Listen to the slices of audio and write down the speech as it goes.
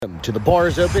Welcome to the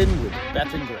Bars Open with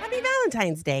Beth and Greg. Happy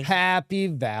Valentine's Day. Happy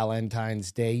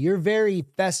Valentine's Day. You're very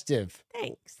festive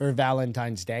Thanks. for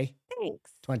Valentine's Day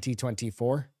Thanks.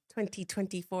 2024.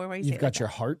 2024. Why you You've say it got like your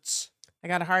that? hearts. I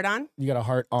got a heart on. You got a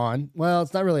heart on. Well,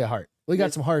 it's not really a heart. We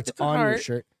got some hearts it's a on your heart.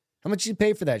 shirt. How much did you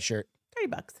pay for that shirt?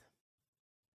 $30.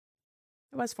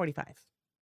 It was 45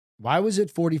 Why was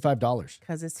it $45?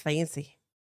 because it's fancy.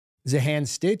 Is it hand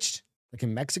stitched? Like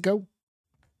in Mexico?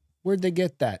 Where'd they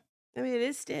get that? I mean, it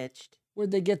is stitched.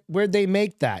 Where'd they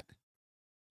make that?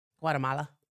 Guatemala.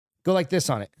 Go like this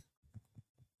on it.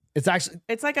 It's actually,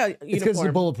 It's like a it's because it's a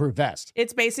uniform. bulletproof vest.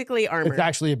 It's basically armor. It's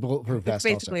actually a bulletproof It's vest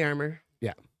basically also. armor.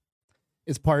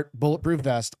 It's part bulletproof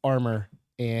vest, armor,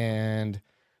 and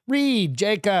Reed,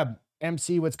 Jacob,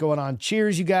 MC, what's going on?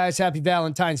 Cheers, you guys. Happy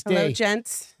Valentine's Hello, Day.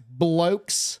 gents.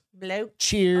 Blokes. Bloke. I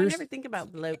Cheers. never think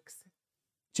about blokes.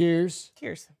 Cheers.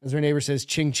 Cheers. As our neighbor says,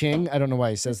 ching ching. I don't know why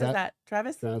he Who says says that. that?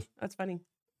 Travis? Trav. That's funny.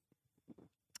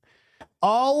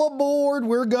 All aboard.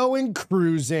 We're going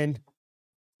cruising.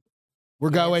 We're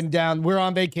going down. We're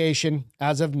on vacation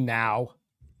as of now,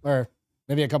 or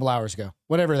maybe a couple hours ago,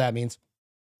 whatever that means.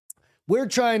 We're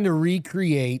trying to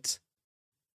recreate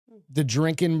the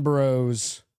Drinking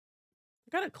Bros.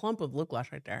 I got a clump of lip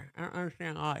gloss right there. I don't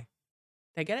understand why.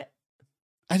 Did I get it?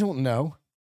 I don't know.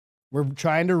 We're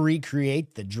trying to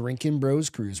recreate the Drinking Bros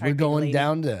cruise. Hard We're being a going lady.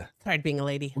 down to Tired being a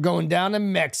lady. we're going down to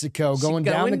Mexico, She going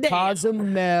down to going down.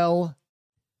 Cozumel.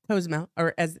 Cozumel,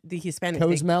 or as the Hispanic say,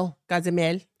 Cozumel?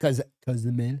 Cozumel.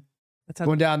 Cozumel. That's how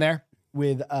Going down there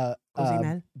with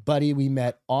Cozumel. buddy we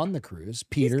met on the cruise,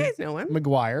 Peter These guys know him.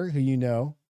 McGuire, who you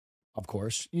know. Of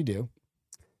course, you do.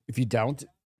 If you don't,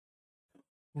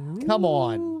 come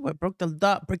on. Ooh, I broke the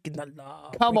law. Breaking the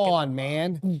law. come breaking- on,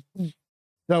 man.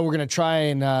 So we're going to try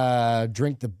and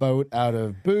drink the boat out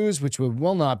of booze, which we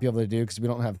will not be able to do because we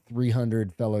don't have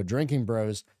 300 fellow drinking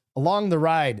bros along the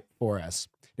ride for us.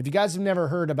 If you guys have never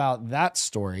heard about that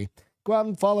story, go out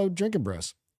and follow Drinking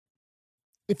Bros.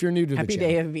 If you're new to Happy the channel.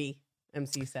 day of V,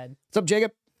 MC said. What's up,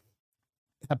 Jacob?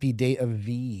 Happy day of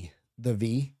V. The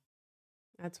V.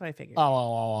 That's what I figured.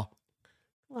 Oh.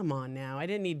 Come on now. I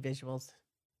didn't need visuals.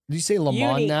 Did you say Le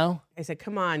Mans Uni- now? I said,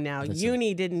 come on now. Listen.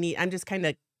 Uni didn't need, I'm just kind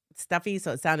of stuffy,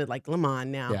 so it sounded like Le Mans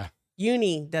now. Yeah.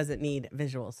 Uni doesn't need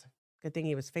visuals. Good thing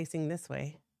he was facing this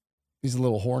way. He's a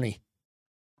little horny.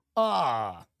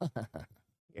 Ah.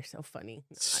 You're so funny.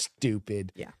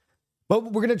 Stupid. Yeah.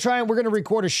 But we're going to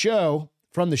record a show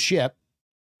from the ship.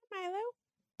 Milo?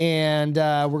 And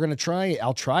I'll try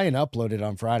and upload it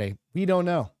on Friday. We don't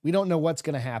know. We don't know what's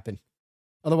going to happen.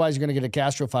 Otherwise, you're going to get a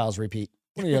Castro Files repeat.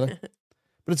 One or the other.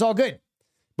 But it's all good.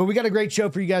 But we got a great show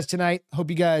for you guys tonight. Hope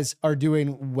you guys are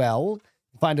doing well.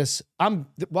 Find us. Welcome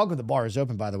to the Bar is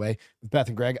Open, by the way, with Beth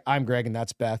and Greg. I'm Greg, and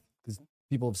that's Beth. Because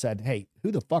people have said, hey,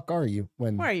 who the fuck are you?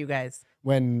 Who are you guys?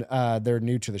 When they're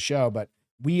new to the show. But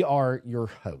we are your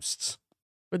hosts.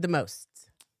 With the most.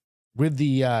 With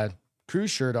the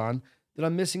cruise shirt on that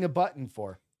I'm missing a button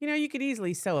for. You know, you could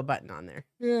easily sew a button on there.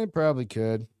 Yeah, probably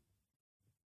could.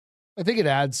 I think it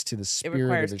adds to the spirit of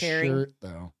requires the caring. shirt,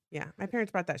 though. Yeah. My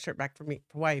parents brought that shirt back for me.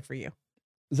 Hawaii for you.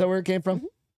 Is that where it came from? Mhm.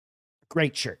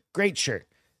 Great shirt. Great shirt.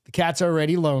 The cat's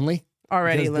already lonely.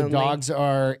 Already because lonely. The dogs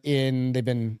are they've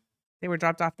been They were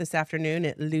dropped off this afternoon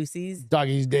at Lucy's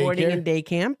doggies boarding daycare. and day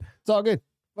camp. It's all good.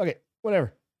 Fuck it.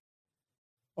 Whatever.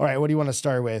 All right, what do you want to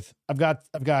start with? I've got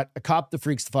a cop that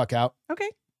freaks the fuck out. Okay.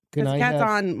 Can The I cat's have,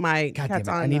 on my God cat's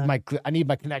damn it. on I need the- I need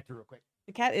my connector real quick.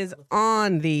 The cat is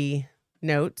on the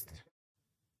notes.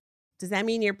 Does that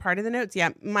mean you're part of the notes? Yeah.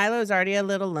 Milo's already a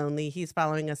little lonely. He's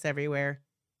following us everywhere.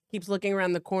 Keeps looking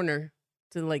around the corner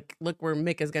to look where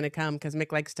Mick is going to come because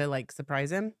Mick likes to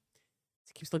surprise him.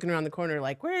 So he keeps looking around the corner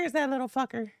like, where is that little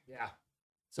fucker? Yeah.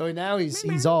 So now he's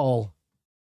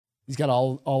got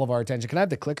all of our attention. Can I have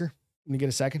the clicker? Can you get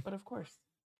a second? But of course.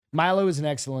 Milo is an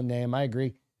excellent name. I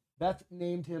agree. Beth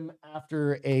named him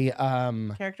after a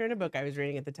Character in a book I was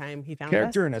reading at the time. He found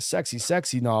character us. in a sexy,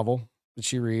 sexy novel that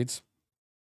she reads.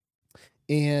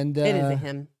 And It is a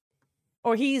him.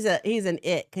 Or he's an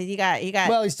it because he got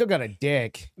well, he's still got a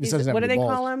dick. He he's- doesn't have what do any they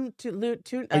balls. call him?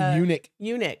 A eunuch.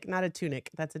 Eunuch, not a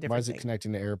tunic. That's a different Why is thing. it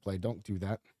connecting to airplay? Don't do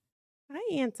that.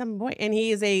 Hi, handsome boy. And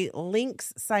he is a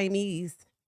lynx Siamese,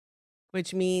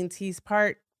 which means he's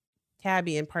part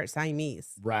tabby and part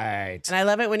Siamese. Right. And I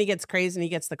love it when he gets crazed and he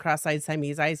gets the cross-eyed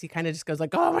Siamese eyes. He kind of just goes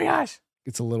like, oh my gosh.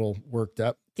 Gets a little worked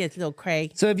up. Gets a little cray.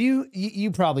 So if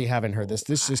you probably haven't heard this.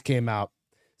 This just came out.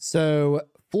 So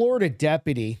Florida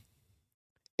deputy,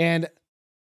 and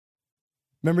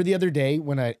remember the other day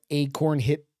when an acorn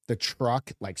hit the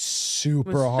truck like It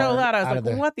super was hard? so loud. I out was of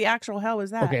like, the- what the actual hell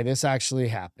was that? Okay, this actually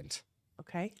happened.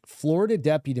 Okay. Florida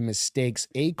deputy mistakes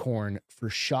acorn for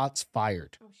shots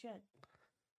fired, Oh, shit.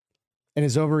 and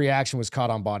his overreaction was caught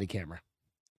on body camera.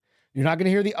 You're not going to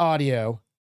hear the audio,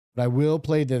 but I will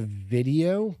play the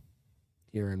video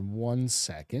here in 1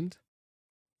 second.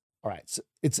 All right, so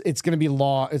it's going to be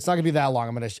long. It's not going to be that long.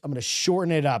 I'm going to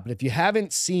shorten it up. But if you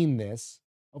haven't seen this,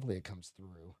 hopefully it comes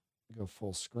through. Go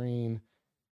full screen,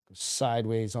 go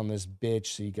sideways on this bitch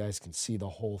so you guys can see the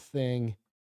whole thing.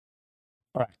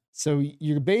 All right, so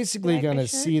you're basically like my going to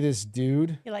shirt? see this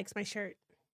dude He likes my shirt.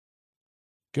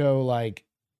 go like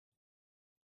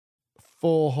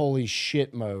full holy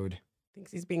shit mode.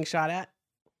 Thinks he's being shot at.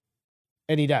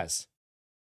 And he does.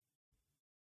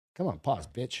 Come on, pause,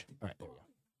 bitch. All right, there we go.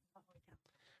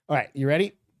 All right, you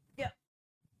ready? Yeah.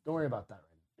 Don't worry about that.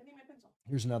 I need my pencil.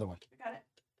 Here's another one. I got it.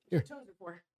 Here. Toes are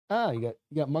for. Ah, you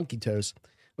got monkey toes.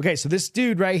 Okay, so this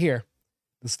dude right here,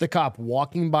 this is the cop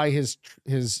walking by his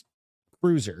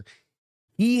cruiser.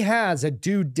 He has a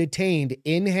dude detained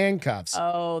in handcuffs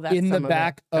Oh, that's in the some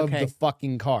back of, of the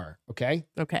fucking car. Okay,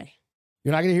 Okay.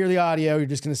 you're not gonna hear the audio. You're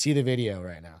just gonna see the video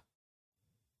right now.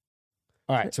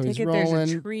 All right, so Take he's it, there's a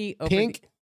rolling. tree over Pink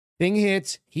thing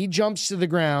hits. He jumps to the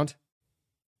ground,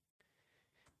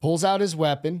 pulls out his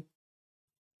weapon,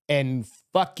 and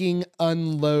fucking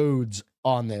unloads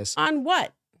on this on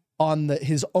what? on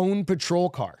his own patrol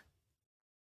car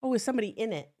Oh, is somebody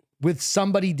in it? with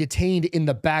somebody detained in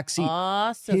the back seat.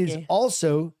 Awesome. His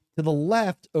also to the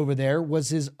left over there was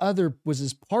his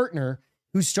partner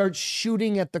who starts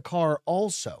shooting at the car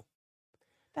also.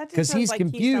 That just 'cause sounds he's like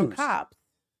Keystone confused. Cop.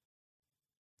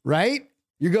 Right?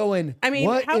 You're going. I mean,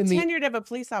 what how in the- tenured of a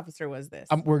police officer was this?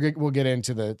 we'll get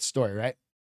into the story, right?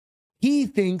 He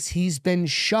thinks he's been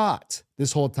shot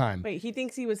this whole time. Wait, he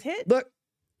thinks he was hit? Look,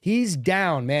 he's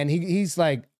down, man. He's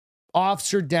like,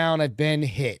 officer down. I've been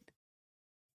hit.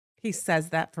 He says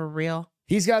that for real.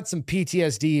 He's got some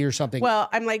PTSD or something. Well,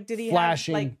 I'm like, did he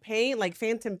Flashing. have like pain, like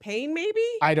phantom pain, maybe?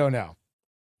 I don't know.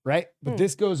 Right? But Hmm.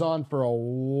 this goes on for a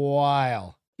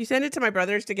while. You send it to my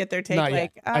brothers to get their take. Not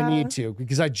Like, yet. I need to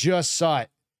because I just saw it.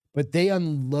 But they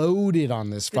unloaded on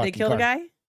this Did fucking they kill car. the guy?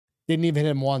 Didn't even hit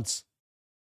him once.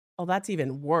 Oh, that's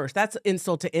even worse. That's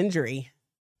insult to injury.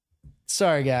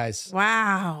 Sorry, guys.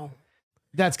 Wow.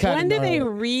 That's kind When of did they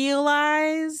gnarly.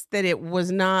 realize that it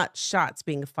was not shots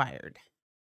being fired?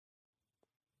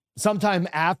 Sometime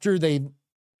after they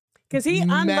Because he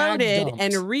Mad unloaded dumped.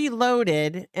 and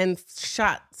reloaded and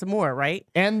shot some more, right?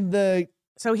 and the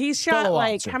So he's shot Fellow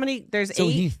like officer. how many? There's so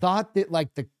 8. he thought that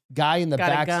like the guy in the Got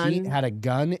a back seat gun. had a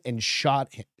gun and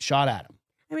shot at him.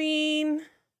 I mean,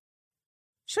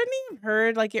 shouldn't he have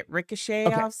heard like it ricochet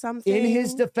Okay. off something? In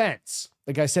his defense,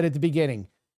 like I said at the beginning,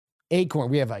 Acorn,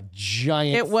 we have a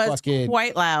giant it was fucking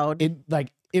quite loud.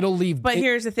 it'll leave. But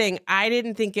here's the thing: I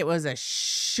didn't think it was a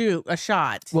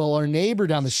shot. Well, our neighbor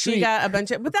down the She street, got a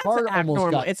bunch of, but that's car almost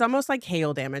abnormal. got- It's almost like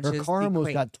hail damage. her is car the almost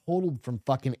equate. got totaled from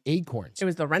fucking acorns. It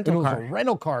was the And rental it was car. a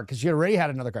rental car because she already had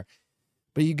another car.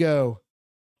 But you go,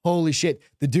 holy shit!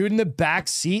 The dude in the back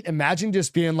seat. Imagine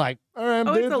just being like, "All right, I'm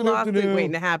Oh, it's a doing lawsuit do."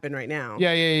 waiting to happen right now.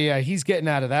 Yeah. He's getting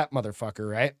out of that motherfucker,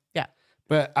 right? Yeah.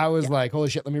 But I was Yeah. like, holy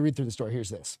shit! Let me read through the story. Here's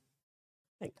this.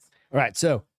 Thanks. All right,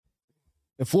 so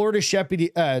the Florida deputy,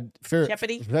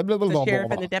 Shepherdie? blah, blah, blah, The blah, sheriff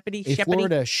blah, and the blah. deputy. A Shepherdie?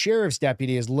 Florida sheriff's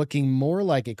deputy is looking more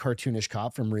like a cartoonish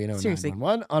cop from Reno Seriously.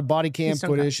 911 on body cam Keystone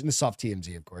footage and the soft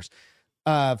TMZ, of course.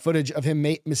 Footage of him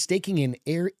mistaking an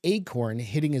acorn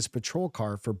hitting his patrol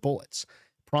car for bullets,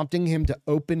 prompting him to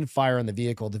open fire on the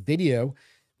vehicle. The video,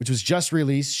 which was just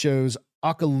released, shows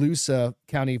Okaloosa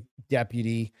County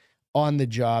deputy on the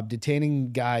job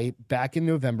detaining guy back in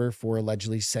November for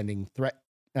allegedly sending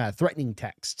threatening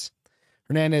texts.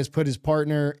 Hernandez put his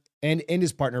partner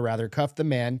cuffed the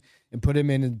man and put him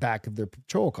in the back of their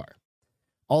patrol car.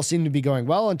 All seemed to be going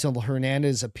well until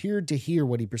Hernandez appeared to hear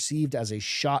what he perceived as a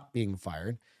shot being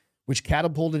fired, which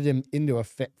catapulted him into a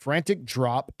frantic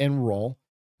drop and roll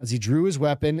as he drew his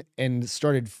weapon and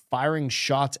started firing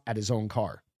shots at his own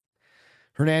car.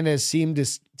 Hernandez seemed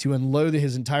to unload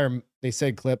his entire, they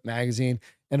said, clip magazine,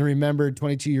 and remembered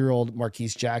 22-year-old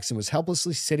Marquise Jackson was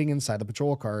helplessly sitting inside the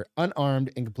patrol car,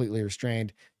 unarmed and completely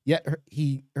restrained. Yet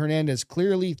Hernandez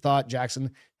clearly thought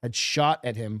Jackson had shot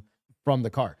at him from the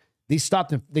car. They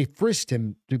stopped him. They frisked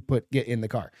him to get in the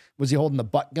car. Was he holding the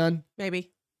butt gun?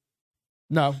 Maybe.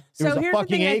 No. It So was a here's the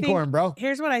fucking thing I think- acorn, bro.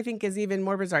 Here's what I think is even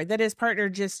more bizarre: that his partner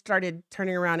just started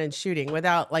turning around and shooting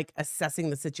without like assessing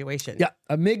the situation. Yeah.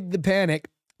 Amid the panic,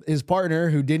 his partner,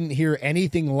 who didn't hear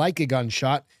anything like a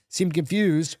gunshot, seemed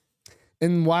confused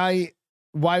and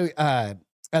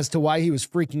as to why he was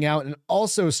freaking out and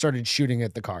also started shooting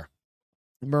at the car.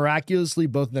 Miraculously,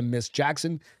 both of them missed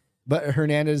Jackson, But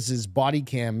Hernandez's body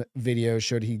cam video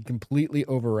showed he completely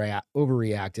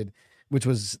overreacted, which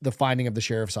was the finding of the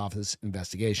sheriff's office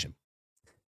investigation.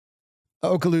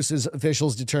 Ocalusa's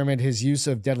officials determined his use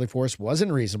of deadly force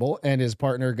wasn't reasonable, and his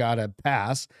partner got a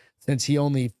pass since she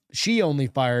only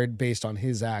fired based on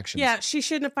his actions. Yeah, she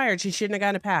shouldn't have fired. She shouldn't have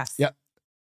gotten a pass. Yep.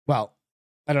 Well,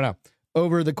 I don't know.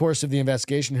 Over the course of the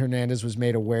investigation, Hernandez was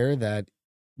made aware that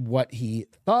what he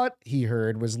thought he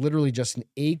heard was literally just an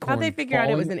acorn. How'd they figure out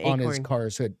it was an on his acorn?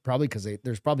 car's hood? Probably because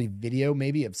there's probably video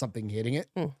maybe of something hitting it.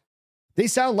 They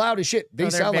sound loud as shit. They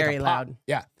they're sound very like a pop. loud.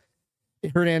 Yeah.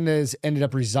 Hernandez ended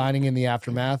up resigning in the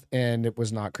aftermath, and it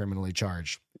was not criminally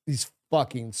charged. He's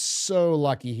fucking so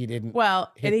lucky he didn't.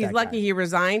 Well, hit and he's that lucky guy. he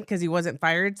resigned because he wasn't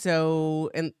fired. So,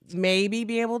 and maybe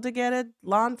be able to get a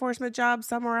law enforcement job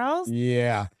somewhere else.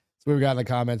 Yeah. So we got in the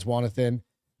comments, Wanathan.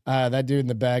 That dude in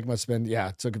the back must have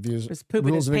been, so confused. Was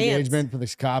pooping Rules his of pants. engagement for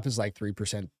this cop is like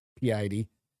 3% PID.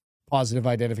 Positive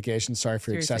identification. Sorry for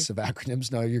Seriously. excessive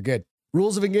acronyms. No, you're good.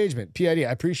 Rules of engagement, PID.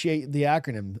 I appreciate the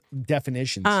acronym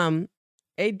definitions.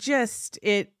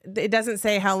 It doesn't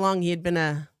say how long he had been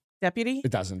a deputy.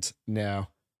 It doesn't. No.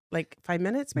 Like 5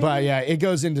 minutes, maybe. But yeah, it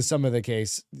goes into some of the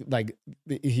case. Like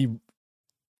he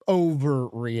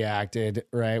overreacted,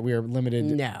 right? We are limited.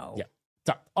 No. Yeah.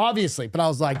 So, obviously. But I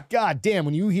was like, God damn,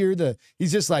 when you hear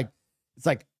he's just like, it's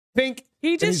like pink.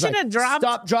 He and just he's should have like, dropped.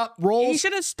 Stop, drop, rolls. He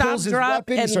should have pulls stopped, his dropped,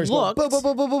 weapon, he and starts going, looked boom, boom,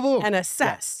 boom, boom, boom, boom. and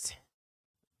assessed.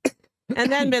 And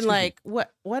then been like,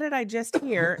 what did I just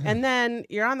hear? And then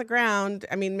you're on the ground.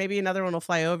 I mean, maybe another one will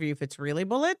fly over you if it's really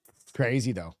bullets.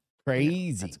 Crazy though.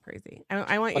 Crazy. That's crazy.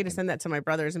 I want you to send that to my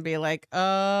brothers and be like, What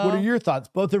are your thoughts?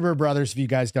 Both of her brothers, if you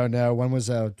guys don't know, one was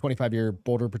a 25-year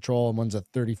Boulder Patrol and one's a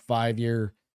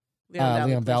 35-year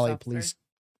Leon Valley Police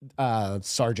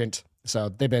sergeant. So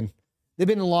they've been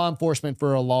in law enforcement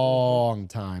for a long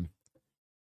time.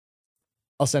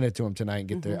 I'll send it to him tonight and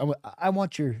get there. I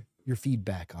want your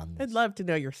feedback on this. I'd love to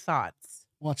know your thoughts.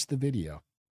 Watch the video.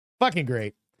 Fucking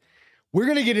great. We're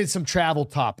gonna get into some travel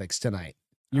topics tonight.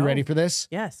 You ready for this?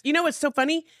 Yes. You know what's so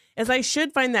funny is I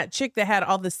should find that chick that had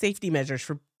all the safety measures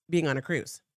for being on a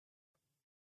cruise.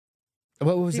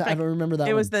 What was See if that? I don't remember that.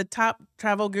 It one. was the top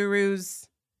travel gurus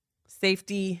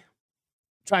safety.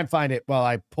 Try and find it while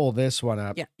I pull this one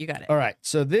up. Yeah, you got it. All right.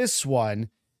 So this one,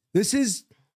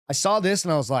 I saw this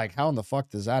and I was like, how in the fuck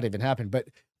does that even happen? But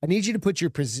I need you to put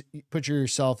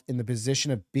yourself in the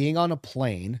position of being on a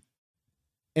plane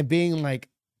and being like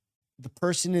the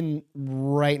person in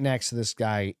right next to this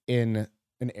guy in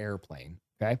an airplane.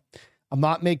 Okay. I'm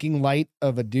not making light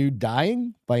of a dude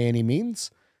dying by any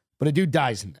means, but a dude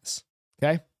dies in this.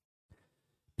 Okay.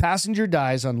 Passenger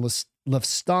dies on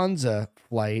Lufthansa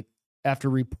flight after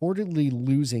reportedly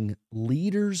losing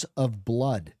liters of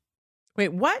blood. Wait,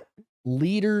 what?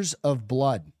 Liters of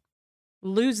blood.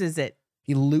 Loses it.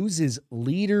 He loses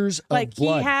liters of Like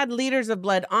blood. he had liters of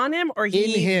blood on him, or In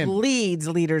he him. bleeds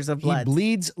liters of blood? He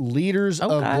bleeds liters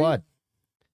of Okay. blood.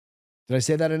 Did I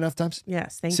say that enough times?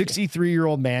 Yes, thank you.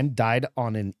 63-year-old man died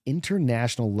on an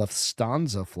international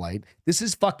Lufthansa flight. This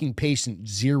is fucking patient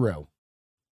 0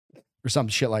 or some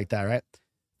shit like that, right?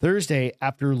 Thursday,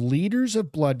 after liters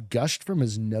of blood gushed from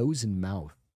his nose and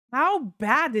mouth. How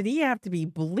bad did he have to be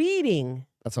bleeding?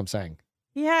 That's what I'm saying.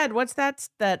 He had, what's that?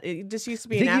 That it just used to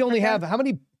be I think in you only Africa?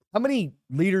 have, how many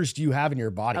liters do you have in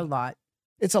your body? A lot.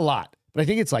 It's a lot, but I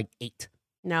think it's like 8.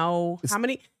 No. It's- How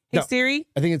many? Hey, no. Siri.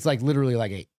 I think it's like literally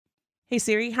like 8. Hey,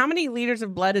 Siri. How many liters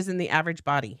of blood is in the average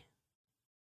body?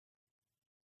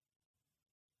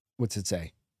 What's it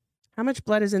say? How much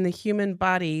blood is in the human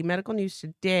body? Medical news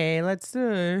today. Let's see.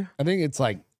 I think it's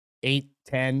like 8,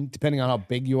 10, depending on how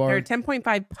big you There are. are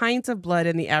 10.5 pints of blood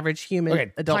in the average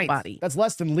human adult pints. body. That's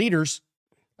less than liters.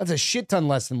 That's a shit ton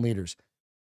less than liters.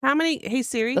 How many? Hey,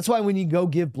 Siri. That's why when you go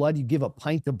give blood, you give a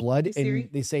pint of blood Hey, Siri.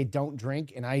 and they say don't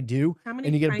drink, and I do, How many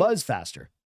and you get a pints buzz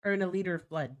faster. are in a liter of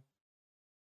blood?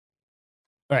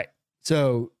 All right.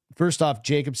 So first off,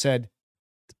 Jacob said,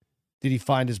 did he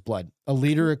find his blood? A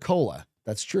liter of cola.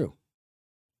 That's true.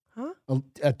 Huh?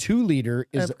 A 2 liter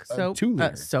is Of a 2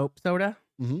 liter. soap soda.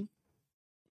 Mm-hmm.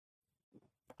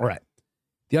 All right.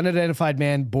 The unidentified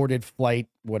man boarded flight,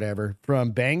 whatever,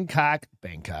 from Bangkok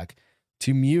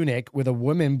to Munich with a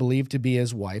woman believed to be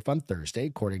his wife on Thursday,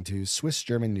 according to Swiss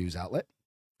German news outlet.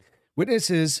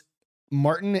 Witnesses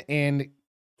Martin and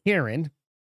Karen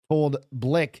told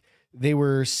Blick they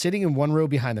were sitting in one row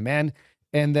behind the man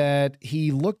and that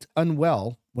he looked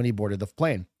unwell when he boarded the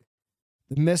plane.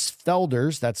 The Miss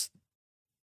Felders, that's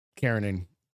Karen and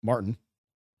Martin,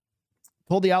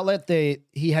 told the outlet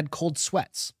he had cold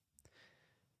sweats.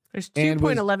 There's And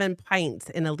was- 2.11 pints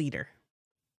in a liter.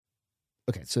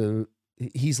 Okay, so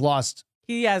he's lost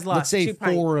He has lost let's say 2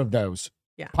 pints. 4 of those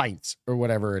Yeah. pints or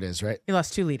whatever it is, right? He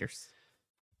lost 2 liters.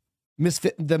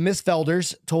 The Miss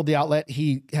Felders told the outlet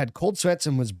he had cold sweats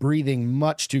and was breathing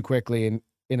much too quickly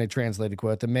in a translated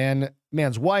quote. The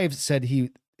man's wife said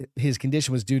his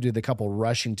condition was due to the couple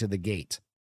rushing to the gate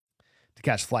to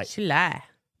catch flight. She lie.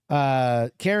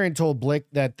 Karen told Blick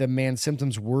that the man's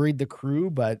symptoms worried the crew,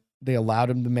 but they allowed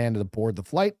the man to board the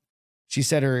flight. She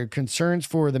said her concerns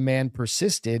for the man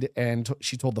persisted, and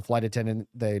she told the flight attendant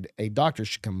that a doctor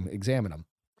should come examine him.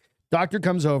 Doctor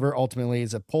comes over, ultimately,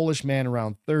 is a Polish man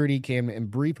around 30, came and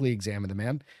briefly examined the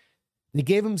man. They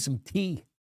gave him some tea.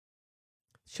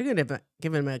 Should have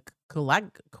given him a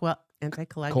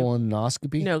anti-coagulatory.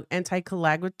 Colonoscopy? No,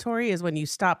 anti-coagulatory is when you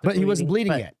stop the But he wasn't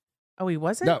bleeding but- yet. Oh, he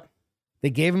wasn't? No. They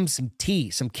gave him some tea,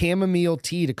 some chamomile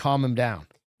tea to calm him down,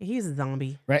 He's a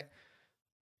zombie. right?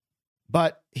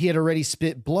 But he had already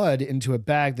spit blood into a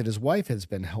bag that his wife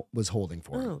was holding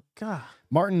for him. Oh, God.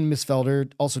 Martin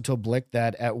Misfelder also told Blick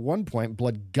that at one point,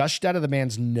 blood gushed out of the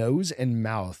man's nose and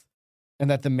mouth, and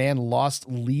that the man lost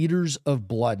liters of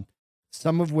blood,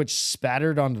 some of which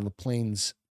spattered onto the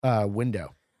plane's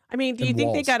window. I mean, do you And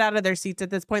think they walls. got out of their seats at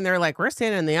this point? They're like, we're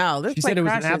standing in the aisle. This She plane said it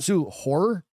was crashes. an absolute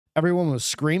horror. Everyone was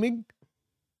screaming.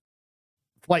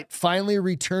 Flight finally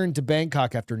returned to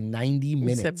Bangkok after 90 You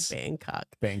minutes. said Bangkok.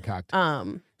 Bangkok.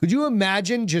 Could you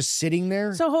imagine just sitting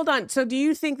there? So hold on. So do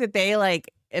you think that they like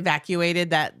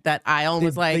evacuated that aisle and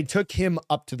was They like, took him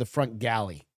up to the front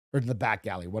galley or to the back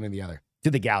galley, one or the other. To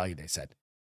the galley, they said.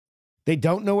 They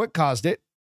don't know what caused it.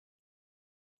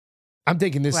 I'm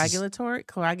thinking this is,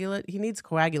 he needs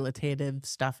coagulative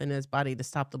stuff in his body to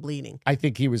stop the bleeding. I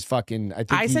think he was fucking,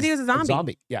 I said he was a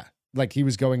zombie. Yeah. Like he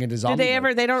was going into zombie. Did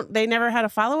they mode. they never had a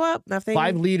follow-up? Nothing?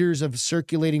 5 liters of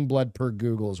circulating blood per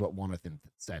Google is what one of them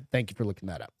said. Thank you for looking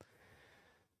that up.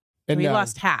 So he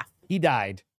lost half. He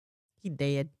died. He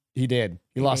did. He did.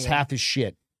 He lost half his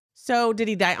shit. So did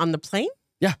he die on the plane?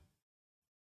 Yeah.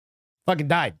 Fucking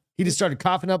died. He just started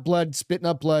coughing up blood, spitting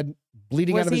up blood,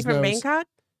 bleeding out of his nose. Was he from Bangkok?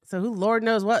 So who Lord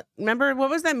knows what? Remember, what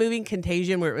was that movie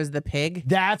Contagion where it was the pig?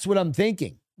 That's what I'm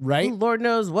thinking, right? Who Lord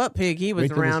knows what pig he was Wait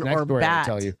till this around, next or story, I'll bat,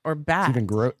 tell you. or bat. It's even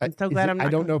gross. I'm so glad I'm not I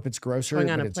don't know if it's grosser, going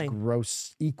on but a it's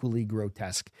plane. equally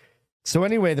grotesque. So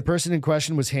anyway, the person in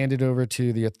question was handed over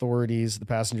to the authorities. The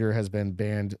passenger has been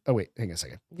banned. Oh, wait, hang on a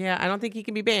second. Yeah, I don't think he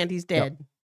can be banned. He's dead.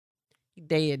 He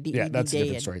dead. Yeah, that's a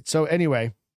different story. So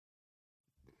anyway,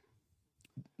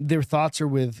 their thoughts are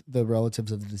with the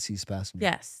relatives of the deceased passenger.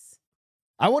 Yes.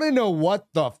 I want to know what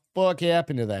the fuck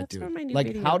happened to that That's where my dude. new Like,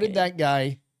 video how did came. that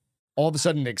guy all of a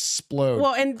sudden explode?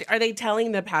 Well, and are they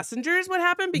telling the passengers what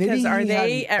happened? Maybe Because are he had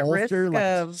they an at ulcer, risk like,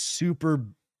 of? super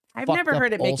I've fucked never up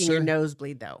heard it making your ulcer? nose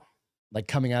bleed though. Like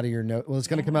coming out of your nose. Well, it's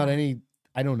going to come out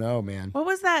I don't know, man. What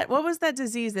was that? What was that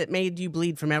disease that made you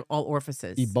bleed from all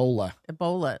orifices? Ebola.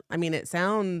 Ebola. I mean, it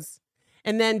sounds.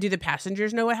 And then, do the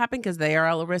passengers know what happened because they are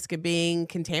all at risk of being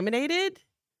contaminated?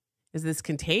 Is this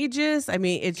contagious? I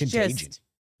mean, it's Contagion. just.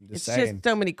 I'm It's saying. just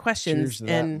so many questions. Cheers to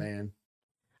that, And man.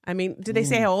 I mean, did they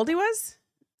say how old he was?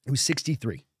 He was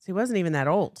 63. So he wasn't even that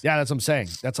old. Yeah, that's what I'm saying.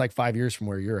 That's like 5 years from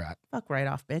where you're at. Fuck right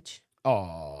off, bitch.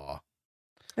 Oh,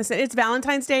 I said, it's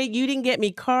Valentine's Day. You didn't get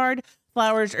me card,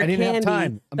 flowers, or I didn't candy. have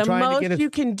time. I'm the trying to most get you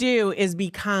can do is be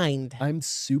kind. I'm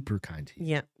super kind to you.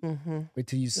 Yeah. Mm-hmm. Wait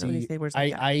till you Let me see. say, where's my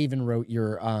guy? I even wrote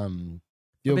your feel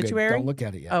good. Obituary? Don't look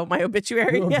at it yet. Oh, my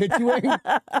obituary. Your obituary?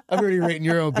 I've already written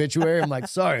your obituary. I'm like,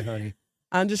 sorry, honey.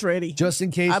 I'm just ready. Just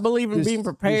in case I believe in this- being this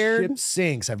prepared. ship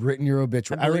sinks. I've written your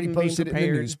obituary. I believe already in being posted it in the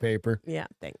prepared. newspaper. Yeah,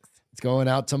 thanks. It's going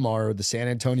out tomorrow. The San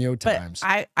Antonio But Times.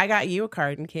 I got you a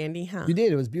card and candy, huh? You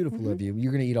did. It was beautiful Mhm. of you.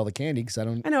 You're gonna eat all the candy because I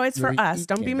don't. I know it's for really us. eat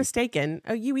Don't be candy. mistaken.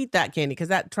 Oh, you eat that candy because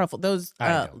that truffle, those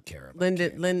I don't care. About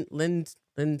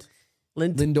candy.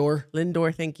 Lindor.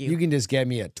 Lindor. Thank you. You can just get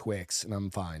me a Twix and I'm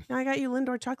fine. No, I got you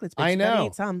Lindor chocolates. Bitch. I You gotta know.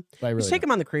 eat some. But I really Just take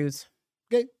them on the cruise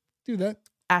Okay, do that.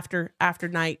 after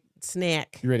night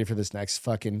snack. You ready for this next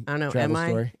fucking I don't know. travel Am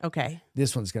story? I? Okay.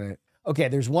 This one's gonna. Okay,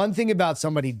 there's one thing about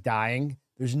somebody dying.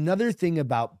 There's another thing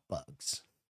about bugs.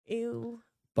 Ew.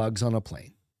 Bugs on a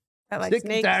plane. I like Sick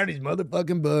and snakes. tired of these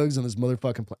motherfucking bugs on this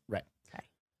motherfucking plane. Right. Okay.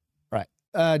 Right.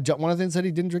 One of them said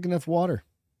he didn't drink enough water.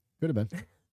 Could have been.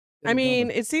 I mean,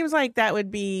 it seems like that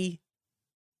would be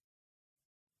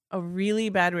a really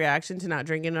bad reaction to not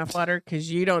drinking enough water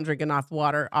because you don't drink enough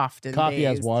water often. Coffee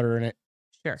has days. water in it.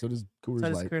 Sure. So does Coors So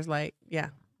does Light. Coors Light. Yeah.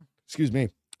 Excuse me.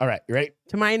 All right, you ready?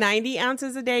 To my 90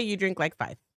 ounces a day, you drink like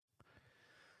 5.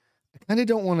 I kind of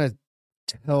don't want to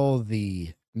tell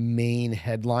the main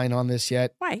headline on this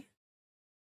yet. Why?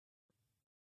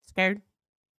 Scared?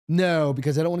 No,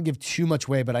 because I don't want to give too much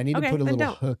away, but I need to Okay, put a then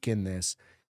little don't. hook in this.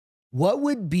 What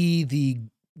would be the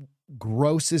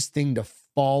grossest thing to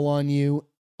fall on you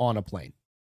on a plane?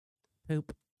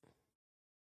 Poop.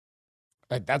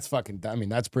 That's fucking, I mean,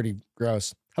 that's pretty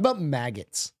gross. How about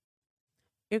maggots?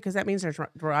 Because that means there's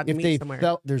rotten If meat they somewhere.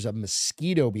 felt there's a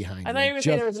mosquito behind I you, thought you were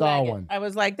saying there just was a saw maggot. one. I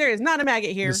was like, there is not a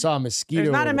maggot here. You saw a mosquito.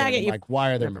 There's not a over there, maggot, I'm you- like,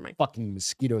 why are there Never mind. fucking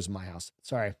mosquitoes in my house?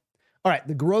 Sorry. All right.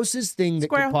 The grossest thing that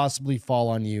Squirrel. could possibly fall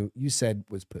on you, you said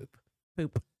was poop.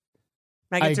 Poop.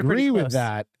 I Maggots are pretty agree with close.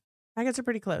 that. Maggots are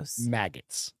pretty close.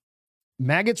 Maggots.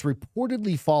 Maggots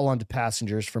reportedly fall onto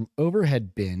passengers from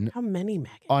overhead bin How many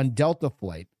maggots? on Delta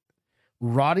flight.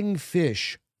 Rotting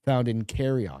fish found in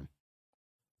carry-on.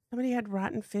 Somebody had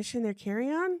rotten fish in their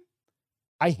carry-on?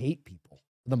 I hate people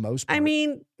for the most part. I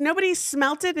mean, nobody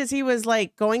smelt it as he was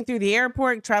like going through the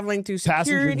airport, traveling through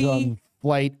passengers security. on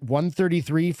flight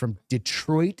 133 from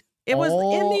Detroit. It was in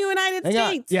all- the United Hang on.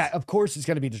 States. Yeah, of course it's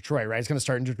going to be Detroit, right? It's going to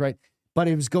start in Detroit. But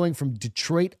it was going from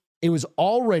Detroit. It was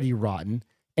already rotten,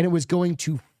 and it was going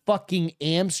to fucking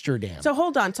Amsterdam. So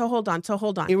hold on.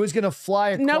 It was going to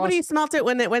fly across. Nobody smelt it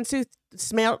when it went through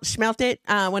smelt it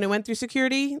when it went through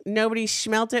security. Nobody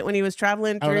smelt it when he was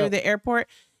traveling I don't know. through the airport.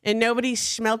 And nobody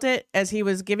smelt it as he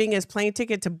was giving his plane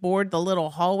ticket to board the little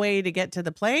hallway to get to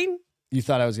the plane. You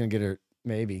thought I was going to get her?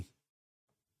 Maybe.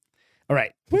 All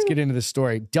right, let's get into the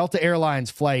story. Delta Airlines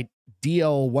flight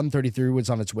DL-133 was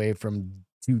on its way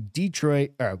to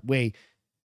Detroit. It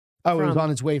was on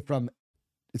its way from.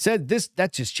 It said this.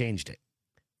 That just changed it.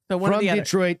 So one of From the other.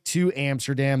 Detroit to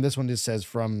Amsterdam. This one just says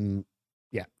from.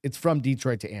 Yeah, it's from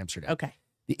Detroit to Amsterdam. Okay.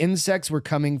 The insects were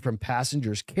coming from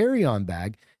passengers' carry-on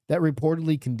bag that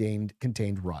reportedly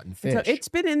contained rotten fish. So it's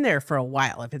been in there for a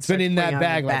while. If It's been in that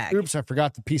bag. Like, bag. oops, I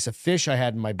forgot the piece of fish I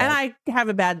had in my bag. And I have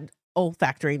a bad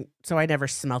olfactory, so I never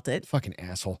smelt it. Fucking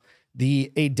asshole.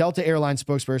 A Delta Airlines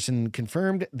spokesperson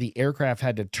confirmed the aircraft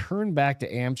had to turn back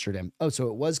to Amsterdam. Oh, so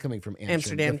it was coming from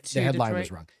Amsterdam. to The headline was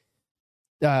Detroit?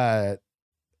 wrong.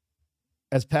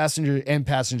 As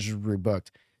passengers were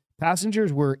booked.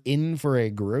 Passengers were in for a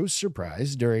gross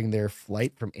surprise during their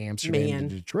flight from Amsterdam Man.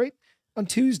 to Detroit on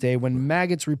Tuesday when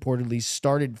maggots reportedly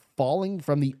started falling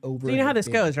from the overhead. So you know how this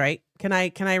bin. goes, right? Can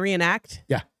I reenact?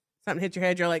 Yeah. Something hit your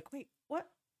head. You're like, wait, what?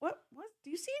 Do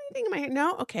you see anything in my hair?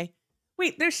 No. Okay.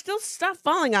 Wait, there's still stuff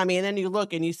falling on me, and then you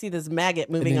look and you see this maggot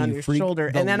And moving then on you your freak shoulder,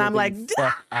 the and then I'm like, living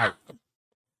fuck out.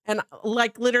 and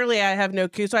like literally, I have no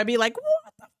cue, so I'd be like,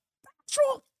 what the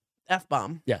actual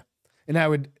f-bomb? And I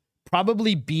would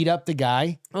probably beat up the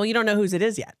guy. Well, you don't know whose it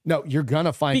is yet. No, you're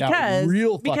gonna find out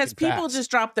real fucking because people fast. just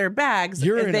drop their bags.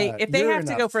 You're if in they a- if they you're have in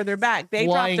to a go further back, they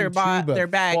drop flying tube of their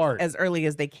bag fart. as early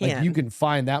as they can. Like, you can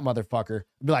find that motherfucker.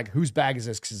 Be like, whose bag is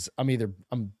this? Because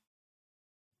I'm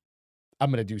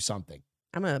gonna do something.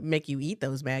 I'm gonna make you eat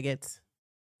those maggots,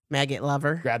 maggot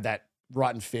lover. Grab that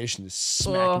rotten fish and just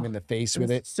smack him in the face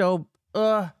with it. So,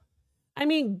 I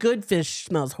mean, good fish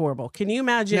smells horrible. Can you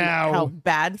imagine Now- how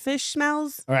bad fish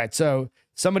smells? All right, so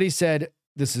somebody said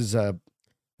this is a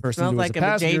person Smells who was like a a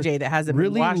passenger. JJ that hasn't been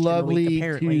Really washed in a lovely week,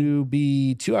 apparently. to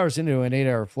be 2 hours into an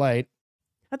 8-hour flight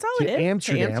That's all to it is.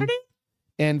 Amsterdam. To Amsterdam?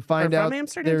 and find Or from out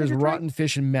Amsterdam to there's Detroit? rotten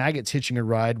fish and maggots hitching a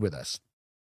ride with us.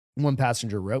 One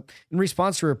passenger wrote. In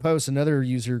response to her post, another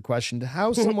user questioned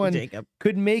how someone Jacob.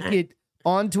 could make it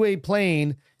onto a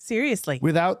plane Seriously.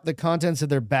 without the contents of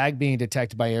their bag being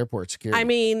detected by airport security. I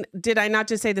mean, did I not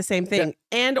just say the same thing?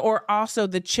 And or also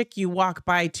the chick you walk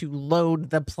by to load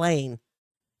the plane.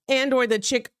 And or the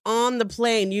chick on the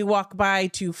plane you walk by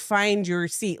to find your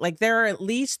seat. Like there are at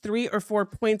least 3 or 4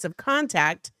 points of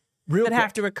contact Real that quick,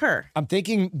 have to occur. I'm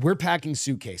thinking we're packing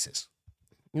suitcases.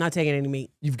 I'm not taking any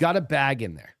meat. You've got a bag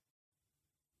in there.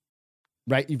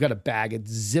 Right? You've got a bag. It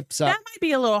zips up. That might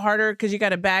be a little harder because you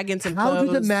got a bag and some How clothes.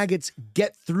 do the maggots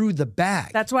get through the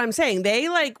bag? That's what I'm saying. They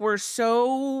like were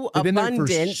so They've been there for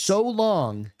abundant so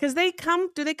long. because they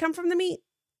come. Do they come from the meat?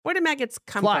 Where do maggots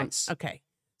come Flies. from? Okay,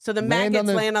 so the Land on maggots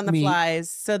the land on the meat. flies,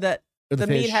 so that Or the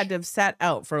meat fish. had to have sat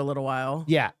out for a little while.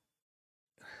 Yeah.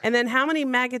 And then how many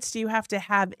maggots do you have to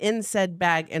have in said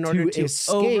bag in order to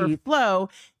escape, overflow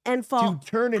and fall to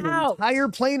turn an out? entire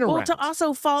plane around. Well, to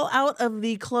also fall out of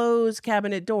the closed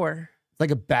cabinet door. It's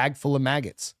like a bag full of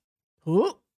maggots.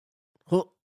 Huh. Huh.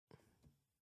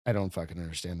 I don't fucking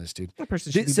understand this, dude. That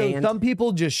person should be So banned. some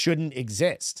people just shouldn't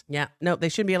exist. Yeah, no, they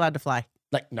shouldn't be allowed to fly.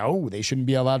 Like, no, they shouldn't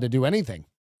be allowed to do anything.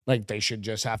 Like, they should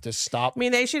just have to stop. I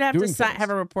mean, they should have to doing things.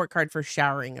 have a report card for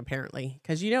showering, apparently.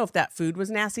 Because if that food was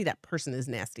nasty, that person is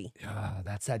nasty.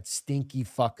 That's that stinky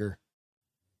fucker.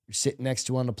 You're sitting next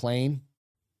to on the plane.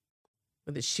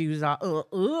 With his shoes off.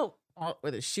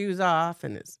 With his shoes off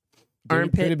and his Could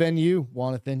armpit. have been you,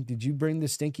 Jonathan. Did you bring the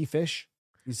stinky fish?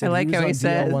 You said I like he was how he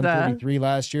on said, DL-133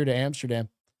 last year to Amsterdam.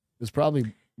 It was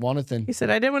probably Wanathan. He said,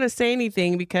 I didn't want to say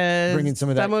anything because Bringing some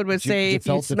of that someone would say, if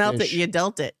you gefilte smelt fish. it, you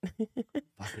dealt it.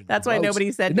 Fucking That's why gross.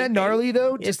 nobody said Isn't that anything. gnarly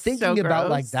though? It's Just so thinking about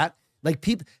like gross. that. Like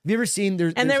people, have you ever seen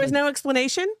And there was no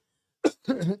explanation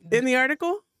in the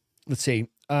article? Let's see.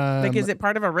 Like, is it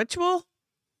part of a ritual?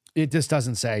 It just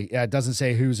doesn't say. Yeah, it doesn't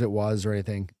say whose it was or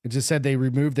anything. It just said they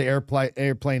removed the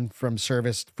airplane from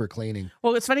service for cleaning.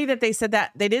 Well, it's funny that they said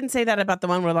that. They didn't say that about the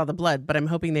one with all the blood, but I'm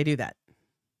hoping they do that.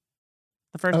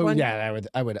 The first one? Yeah,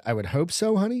 I would hope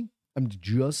so, honey. I'm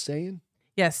just saying.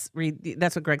 Yes, Reed.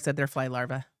 That's what Greg said. They're fly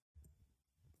larvae.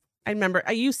 I remember.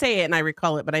 You say it and I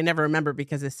recall it, but I never remember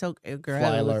because it's so gross.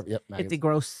 Fly larva. Yep. It's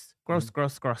gross. Gross.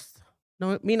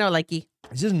 No, me no likey.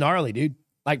 It's just gnarly, dude.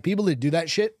 Like people that do that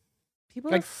shit. People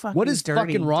Like, are fucking what is dirty,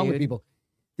 fucking wrong with dude. people?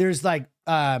 There's like,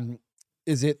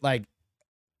 is it like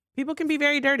People can be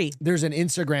very dirty. there's an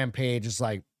Instagram page? It's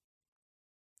like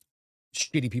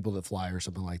shitty people that fly or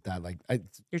something like that. Like,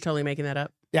 You're totally making that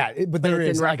up. yeah, but But there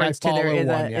it's is in like I reference to follow there is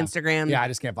one. an Yeah. Instagram Yeah, I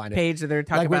just can't find it. page that they're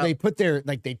talking Like where about. they put their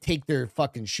they take their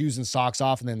fucking shoes and socks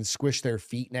off and then squish their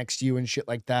feet next to you and shit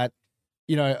like that.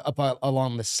 You know, up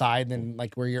along the side, then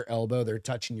like where your elbow, they're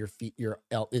touching your feet,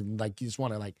 and like you just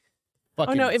want to like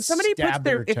fucking. Oh no! If somebody puts stab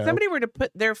if toe. somebody were to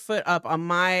put their foot up on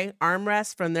my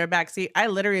armrest from their back seat, I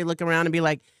literally look around and be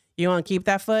like, "You want to keep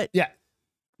that foot?" Yeah.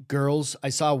 Girls, I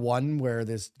saw one where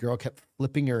this girl kept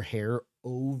flipping her hair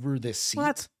over the seat. Well,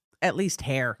 that's at least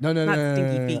hair. No, not no,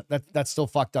 stinky no. feet. That's still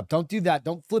fucked up. Don't do that.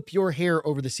 Don't flip your hair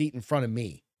over the seat in front of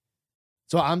me.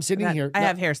 So I'm sitting here. I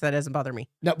have hair, so that doesn't bother me.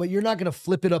 No, but you're not going to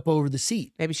flip it up over the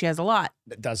seat. Maybe she has a lot.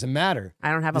 That doesn't matter.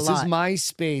 I don't have This a lot. is my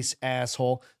space,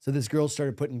 asshole. So this girl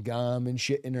started putting gum and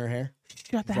shit in her hair.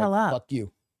 Shut the He's hell like, up. Fuck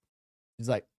you. He's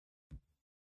like,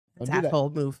 That's don't do that. asshole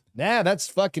move. Nah, that's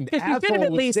fucking Because she asshole. should have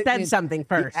at was least sitting said in- something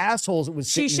first. The assholes that was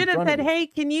She sitting in should have front of said, you. "Hey,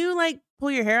 can you like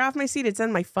pull your hair off my seat? It's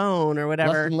on my phone or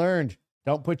whatever." Lesson learned.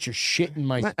 Don't put your shit in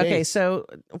my space. Okay, so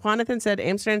Jonathan said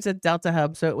Amsterdam said Delta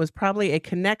Hub, so it was probably a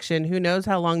connection. Who knows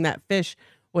how long that fish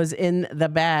was in the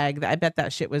bag? I bet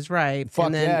that shit was right. Fuck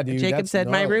and then yeah, dude. Jacob That's said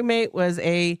my gnarly. roommate was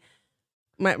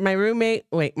my roommate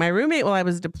while I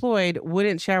was deployed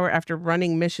wouldn't shower after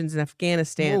running missions in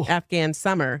Whoa. Afghan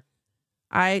summer.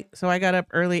 So I got up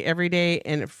early every day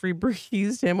and free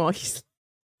breezed him while he's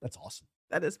That's awesome.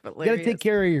 that is You hilarious. got to take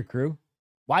care of your crew.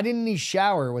 Why didn't he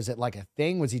shower? Was it like a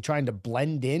thing? Was he trying to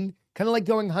blend in? Kind of like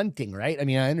going hunting, right? I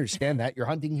mean, I understand that. You're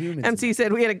hunting humans. MC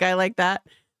said we had a guy like that.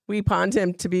 We pawned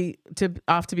him to be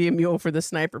a mule for the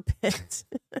sniper pit.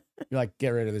 You're like, get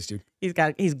rid of this dude. He's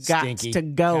got Stinky. to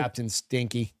go. Captain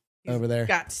Stinky He's over there.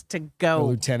 Got to Or go.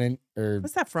 lieutenant or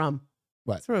What's that from?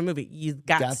 What? It's from a movie. You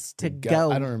got Gots to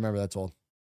go. I don't remember. That's old.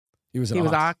 He was an He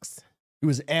was ox. ox. He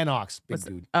was an ox, big Was-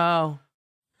 dude. Oh.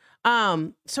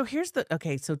 So here's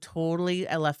so totally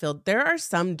a left field. There are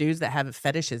some dudes that have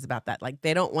fetishes about that. Like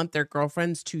they don't want their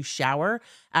girlfriends to shower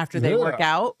after they work Ugh.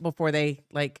 out before they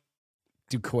like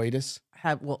Do coitus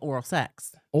have oral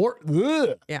sex. or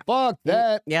ugh, Yeah. fuck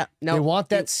that. Yeah. They No. want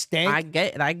that stank. I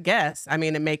get it. I guess. I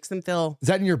mean, it makes them feel Is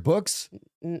that in your books?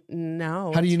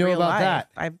 no. How do you it's know real about life. that?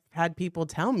 I've had people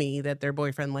tell me that their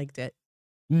boyfriend liked it.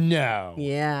 No.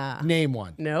 Yeah. Name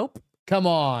one. Nope. Come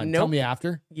on. Tell Nope. me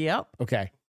after. Yep.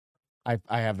 Okay.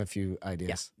 I have a few Yeah.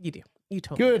 ideas. You do. You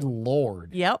totally. Good do.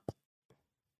 Lord. Yep.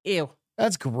 Ew.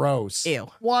 That's gross. Ew.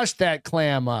 Wash that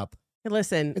clam up. Hey,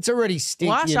 listen. It's already stinky.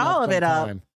 Wash enough all of it up.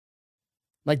 sometime.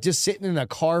 Like just sitting in a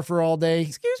car for all day.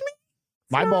 Excuse me.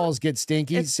 It's My not- balls get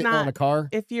stinky it's sitting on not- a car.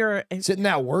 If you're Sitting in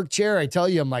that work chair, I tell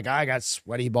you, I'm like, I got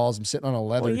sweaty balls. I'm sitting on a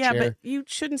leather well, yeah, chair. but you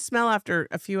shouldn't smell after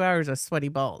a few hours of sweaty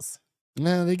balls.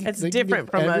 No, they It's they can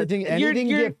different get from everything. your Anything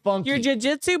get funky. Your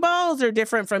jiu-jitsu balls are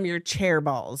different from your chair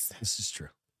balls. This is true.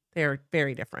 They're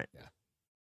very different.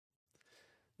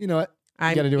 You know what?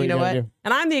 I'm, You got to do what you you know got to what? do.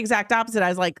 And I'm the exact opposite.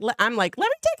 I'm like, let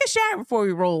me take a shower before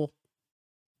we roll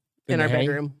in the our hay?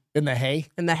 bedroom In the hay.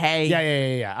 in the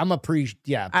hay. Yeah. I'm a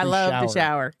I love the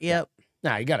shower. Yep.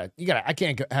 Nah, you gotta. I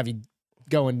can't have you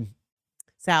going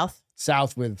South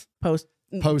south with post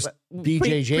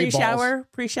BJJ balls.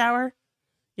 pre-shower.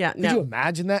 Yeah, Could no. you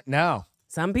imagine that? No.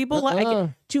 Some people like Uh-uh.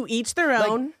 to each their Like,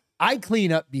 own. I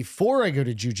clean up before I go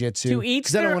to jujitsu. To each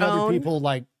 'cause I don't their want other own. people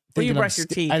like. Well, you thinking I'm brush your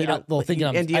sti- teeth, I- you I- don't- well, thinking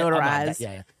I'm and I- I'm not deodorize. that-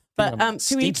 Yeah. But Thinking I'm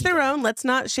to each stinky. their own. Let's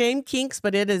not shame kinks,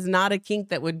 but it is not a kink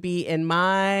that would be in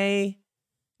my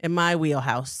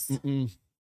wheelhouse. Mm-mm.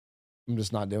 I'm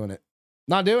just not doing it.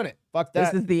 Not doing it. Fuck This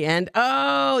that. is the end.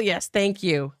 Oh yes, thank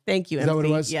you, Is that what it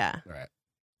MC. was? Yeah, All right.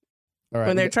 All right.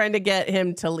 when they're trying to get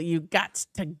him to, you got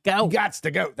to go. Gots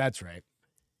to go. That's right.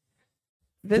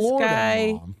 This Florida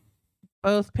guy, mom.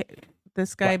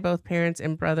 both parents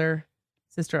and brother,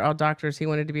 sister, all doctors. He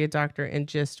wanted to be a doctor and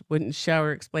just wouldn't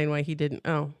shower. Explain why he didn't.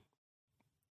 Oh,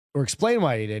 or explain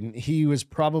why he didn't. He was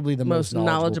probably the most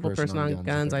knowledgeable person on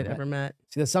guns I'd ever met.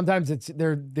 See, that sometimes it's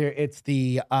it's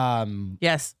the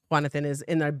Yes, Jonathan is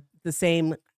in the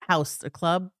same house, a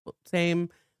club, same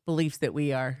beliefs that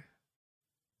we are.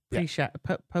 Fresh out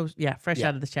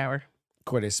of the shower.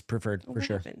 Quitters preferred for What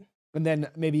sure. happened? And then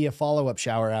maybe a follow-up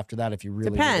shower after that if you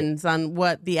really Depends on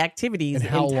what the activities And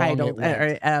how long entitled,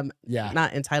 it went.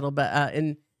 not entitled, but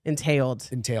entailed.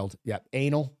 Entailed. Yeah.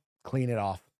 Anal, clean it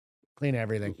off. Clean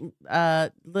everything.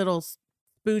 Little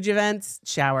spooge events,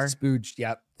 shower Spooge,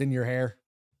 yeah. In your hair,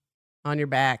 on your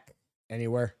back.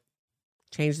 anywhere.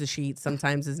 Change the sheets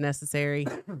sometimes is necessary.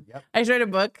 Yep. I just read a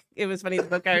book. It was funny. The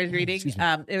book I was reading. Excuse me.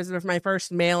 It was my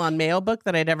first male on male book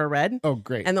that I'd ever read. Oh,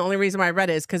 great. And the only reason why I read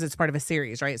it is because it's part of a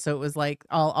series, right? So it was like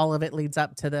all of it leads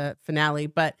up to the finale.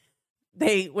 But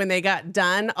when they got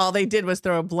done, all they did was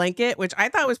throw a blanket, which I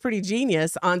thought was pretty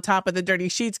genius, on top of the dirty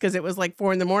sheets because it was like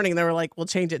 4 a.m. They were like, "We'll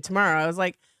change it tomorrow." I was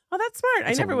like, "Oh, that's smart."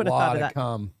 That's I never would have thought of that.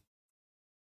 Come.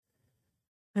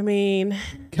 I mean,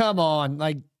 Come on,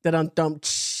 like don't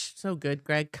so good,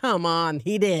 Greg. Come on,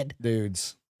 he did.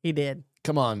 dudes. He did.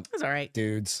 Come on, It was all right.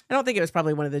 dudes. I don't think it was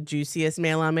probably one of the juiciest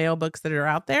male on male books that are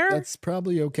out there. That's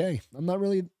probably okay. I'm not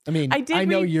really. I mean, I did I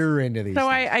know read- you're into these. So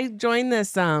things. I joined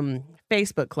this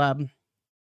Facebook club.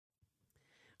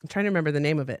 I'm trying to remember the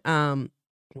name of it.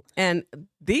 And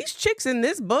these chicks in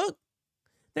this book,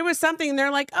 there was something,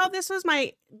 they're like, "Oh, this was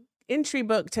my entry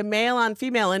book to male on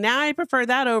female, and now I prefer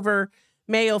that over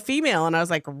male female." And I was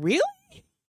like, "Really?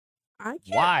 I can't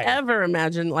Why? ever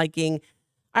imagine liking."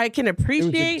 I can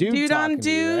appreciate dude dude on talking to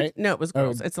you, dude. right? No, it was Oh,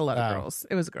 girls. It's a lot of girls.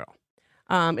 It was a girl. It's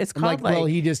I'm called like, well,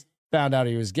 he just found out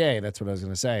he was gay. That's what I was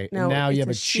going to say. no, And now you it's have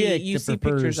a she. chick You that see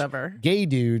pictures prefers of her. gay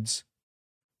dudes.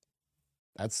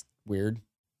 That's weird.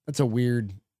 That's a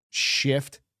weird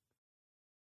shift.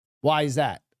 Why is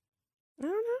that? I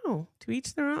don't know. To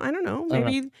each their own. I don't know. I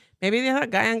don't Maybe they thought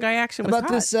guy on guy action How was about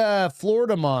hot. this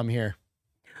Florida mom here?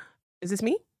 Is this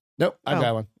me? Nope, I Oh.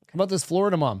 got one. How about this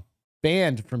Florida mom?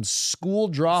 Banned from school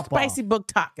drop-off. Spicy book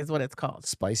talk is what it's called.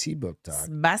 Spicy book talk.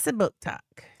 Spicy book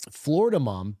talk. Florida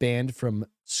mom banned from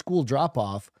school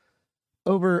drop-off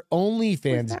over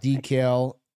OnlyFans that mean?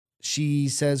 decal she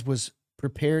says was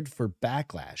prepared for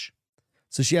backlash.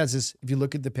 So she has this, if you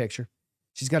look at the picture,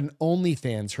 she's got an her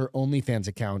OnlyFans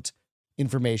account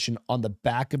information on the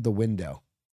back of the window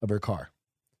of her car.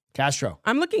 Castro,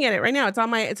 I'm looking at it right now. It's on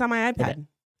my iPad.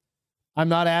 I'm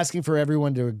not asking for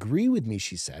everyone to agree with me,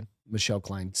 she said. Michelle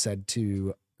Klein said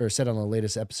on the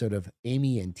latest episode of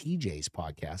Amy and TJ's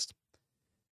podcast.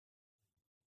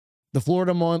 The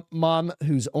Florida mom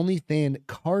whose OnlyFans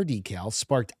car decal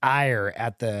sparked ire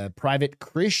at the private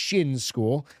Christian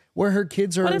school where her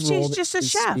kids are What if she's enrolled just a is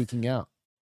chef? speaking out.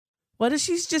 What if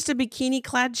she's just a bikini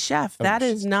clad chef? Oh, That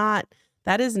is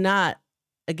not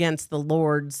against the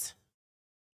Lord's.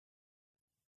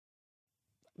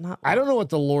 I don't know what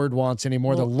the Lord wants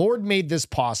anymore. Well- The Lord made this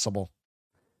possible.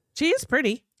 She is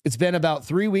pretty. It's been about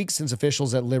 3 weeks since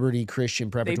officials at Liberty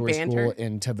Christian Preparatory banned School her?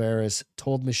 in Tavares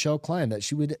told Michelle Klein that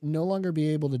she would no longer be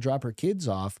able to drop her kids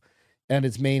off at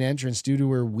its main entrance due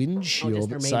to her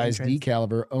windshield main size entrance. decal of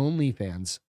her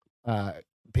OnlyFans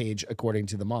page, according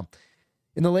to the mom.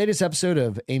 In the latest episode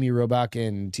of Amy Robach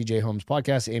and TJ Holmes'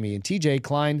 podcast, Amy and TJ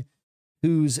Klein,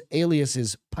 whose alias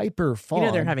is Piper Fawn. You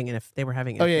know they were having an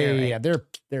Oh affair, yeah. right?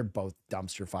 They're both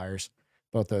dumpster fires.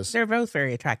 Both those. They're both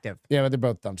very attractive. Yeah, but they're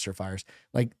both dumpster fires.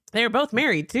 Like They were both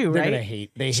married too, they're right? gonna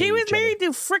hate. They She hate was each other. married to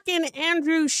frickin'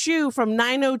 Andrew Shue from He was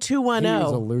a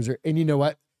 90210. loser. And you know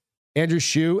what? Andrew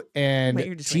Shue and Wait,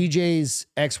 you're just waiting. TJ's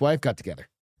ex-wife got together.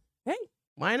 Hey,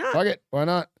 why not? Fuck it. Why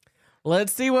not?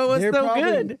 Let's see what was They're so probably-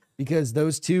 good. Because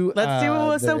those two. Let's see what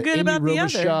was so good Amy about the other.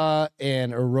 Robichaud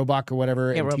and or Robach or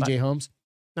whatever, Yeah, and Robach. TJ Holmes.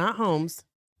 Not Holmes.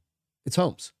 It's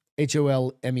Holmes.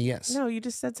 Holmes. No, you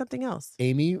just said something else.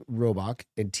 Amy Robach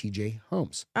and TJ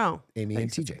Holmes. Oh, Amy I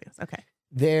and thought you TJ. said something else.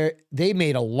 Okay. They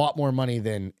made a lot more money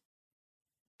than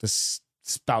the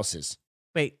spouses,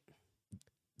 Wait.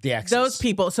 the exes. Those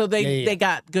people, so Yeah. they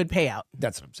got good payout.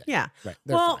 That's what I'm saying. Yeah. Right.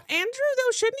 They're Well, fine. Andrew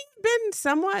though shouldn't he have been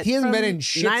somewhat. He hasn't been from in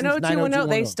shit since 90210.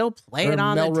 They 90210. still play Or it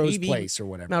on Melrose the TV. Place or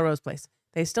whatever. Melrose Place.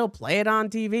 They still play it on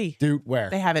TV. Dude, where?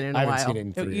 They haven't in a I haven't while. seen it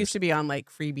in 3 years. used to be on like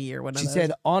Freebie or one She of those.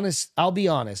 said, I'll be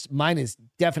honest, mine is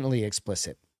definitely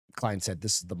explicit. Klein said,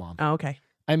 this is the mom. "Oh, okay."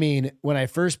 I mean, when I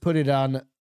first put it on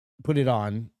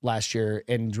last year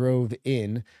and drove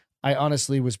in, I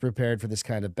honestly was prepared for this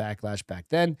kind of backlash back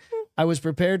then. I was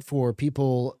prepared for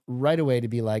people right away to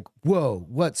be like, whoa,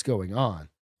 what's going on?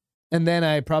 And then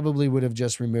I probably would have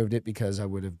just removed it because I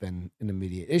would have been an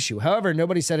immediate issue. However,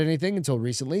 nobody said anything until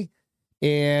recently.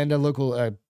 And a local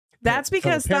That's So a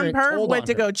because some parent perv told went on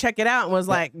to her. go check it out and was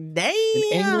like, damn. An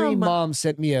angry mom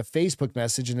sent me a Facebook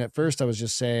message, and at first I was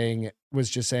just saying,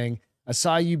 I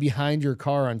saw you behind your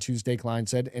car on Tuesday, Klein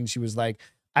said, and she was like,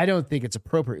 I don't think it's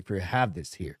appropriate for you to have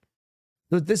this here.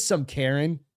 So this is some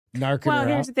Karen narking Well, her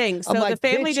here's out. the thing. So I'm the like,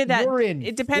 family "Bitch, did that. you're in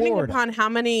It, depending Florida." upon how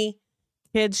many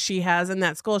kids she has in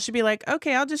that school, she'd be like,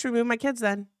 okay, I'll just remove my kids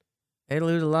then. They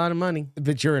lose a lot of money.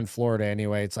 But you're in Florida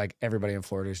anyway. It's like everybody in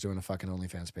Florida is doing a fucking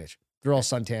OnlyFans page. They're all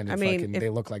suntanned and I mean, fucking, they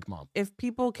look like mom. If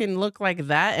people can look like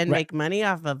that and Right. make money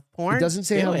off of porn, It doesn't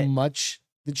say do how it. much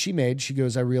that she made. She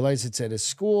goes, I realize it's at a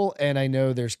school and I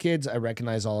know there's kids. I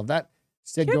recognize all of that.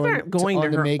 Instead, Kids aren't going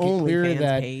on to her make it clear OnlyFans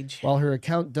that page. while her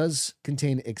account does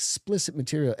contain explicit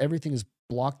material, everything is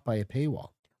blocked by a paywall.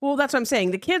 Well, that's what I'm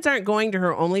saying. The kids aren't going to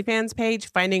her OnlyFans page,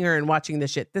 finding her and watching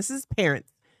this shit. This is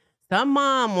parents. Some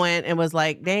mom went and was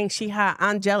like, dang, she hot.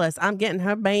 I'm jealous. I'm getting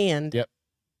her banned. Yep.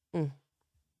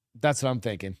 That's what I'm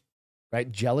thinking. Right?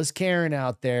 Jealous Karen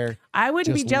out there. I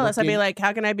wouldn't be Just jealous. I'd be looking- like,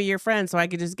 how can I be your friend so I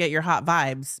could just get your hot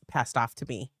vibes passed off to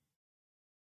me?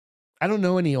 I don't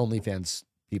know any OnlyFans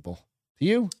people. Do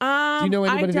you? Do you know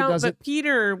anybody I that don't, does but it?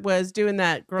 Peter was doing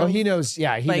that girl Oh, he knows.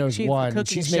 Yeah, he like, knows she's the one. cooking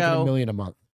She's making show. $1 million a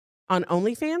month. on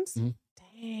OnlyFans. Mhm.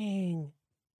 Dang.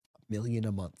 $1 million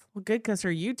a month. Well, good, because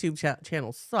her YouTube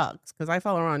channel sucks. Because I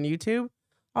follow her on YouTube.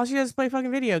 All she does is play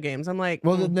fucking video games. I'm like,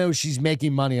 Well, no, she's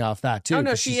making money off that too. Oh,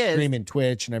 no, 'cause she she's is. streaming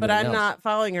Twitch and but everything I'm else. not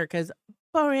following her because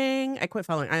boring. I quit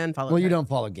following. I unfollowed Well, her. you don't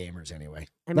follow gamers anyway.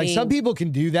 I Like some mean, people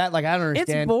can do that. Like I don't It's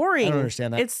understand. boring. I don't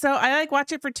understand that. It's so, I like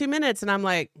watch it for 2 minutes and I'm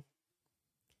like,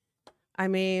 I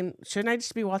mean, shouldn't I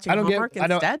just be watching I don't Hallmark get. I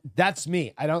don't. instead? That's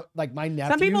me. I don't like my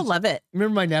nephews. Some people love it.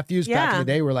 Remember my nephews back in Yeah. the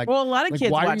day were like, Well, a lot of like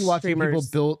kids why watch are you watching streamers.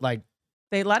 people build like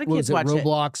A lot of what kids was it, watch it.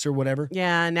 Roblox or whatever?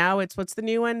 Yeah, now it's what's the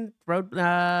new one?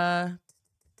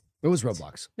 It was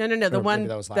Roblox. No, the Or maybe one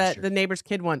that was last that year. the neighbor's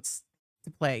kid wants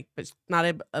to play, but it's not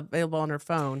available on her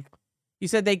phone. You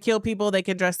said they kill people, they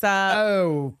can dress up.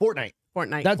 Oh, Fortnite.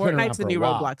 Fortnite. That's been around Fortnite's the for new a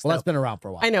while. Roblox. Well, that's though. been around for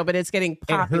a while. I know, but it's getting In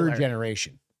popular. her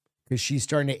generation, because she's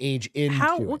starting to age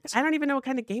into it. I don't even know what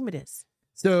kind of game it is.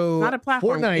 So Not a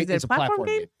platform. Fortnite Is it a platform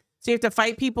game? So you have to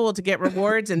fight people to get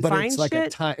rewards and but find it's like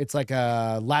shit. it's like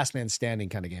a last man standing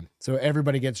kind of game. So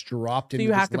everybody gets dropped So into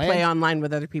you have this to land. play online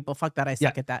with other people. Fuck that. I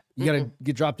suck at that. You got to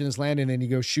get dropped in this land, and then you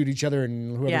go shoot each other,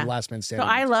 and whoever Yeah. the last man So standing.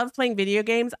 I is. love playing video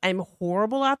games. I'm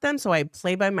horrible at them, so I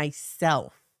play by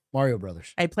myself. Mario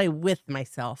Brothers. I play with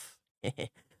myself.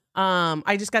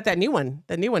 I just got that new one.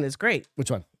 The new one is great. Which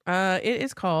one? It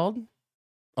is called.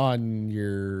 On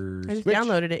your I just Switch?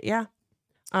 downloaded it. Yeah.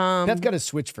 That's got a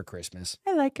Switch for Christmas.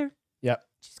 I like her. Yep.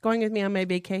 She's going with me on my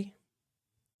vacay.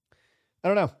 I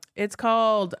don't know. It's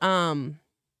called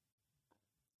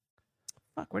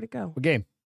fuck, where'd it go? What game?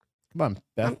 Come on,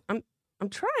 Beth. I'm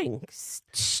trying.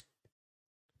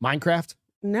 Minecraft?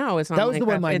 No, it's not. That was the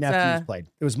one Minecraft. my It's, nephews played.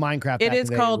 It was Minecraft. It back in is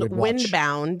the day called we'd watch.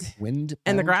 Windbound, Windbound?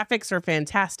 and the graphics are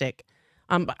fantastic.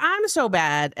 But I'm so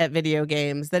bad at video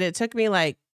games that it took me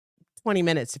like 20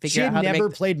 minutes to She figure out had how never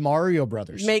to played Mario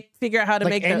Brothers. figure out how to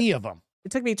like make any of them.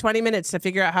 It took me 20 minutes to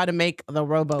figure out how to make the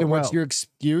robo. And what's your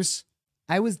excuse?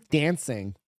 I was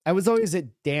dancing. I was always at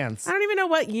dance. I don't even know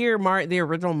what year the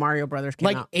original Mario Brothers came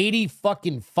Like out. 80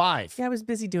 Yeah, I was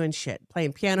busy doing shit,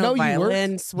 playing piano, No, you violin,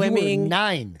 weren't. swimming. You were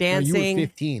 9. dancing. No, you were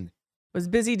 15. Was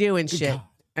busy doing Good shit. God.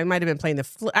 I might have been playing the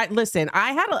flute. Listen,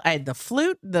 I had the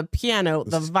flute, the piano,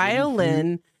 the skinny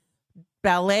violin,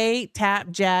 ballet,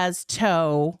 tap, jazz,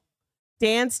 toe,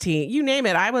 dance team. You name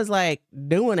it. I was like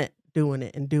doing it.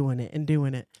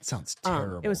 Sounds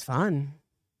terrible. It was fun.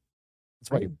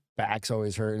 That's why your back's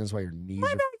always hurting. That's why your knees My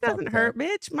are back doesn't fucked hurt, up.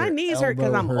 bitch. My Your knees hurt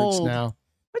because elbow I'm hurts old. now.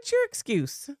 What's your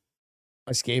excuse?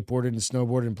 I skateboarded and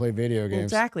snowboarded and played video games.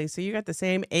 Exactly. So you got the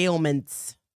same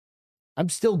ailments. I'm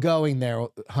still going there,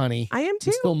 honey. I am I'm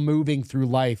too. still moving through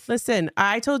life. Listen,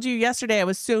 I told you yesterday I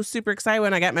was so super excited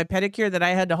when I got my pedicure that I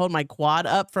had to hold my quad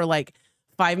up for like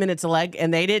 5 minutes a leg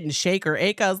and they didn't shake or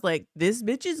ache. I was like, this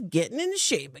bitch is getting in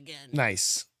shape again.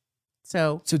 Nice.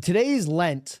 So, So today's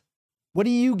Lent. What are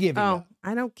you giving up?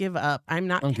 I don't give up. I'm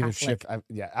not I don't give a Catholic.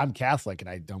 shit. I'm Catholic and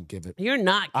I don't give it. You're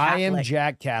not Catholic. I am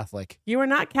Jack Catholic. You are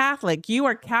not Catholic. You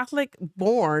are Catholic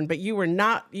born, but you were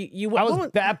not. I was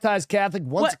baptized Catholic,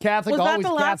 once Catholic, was that always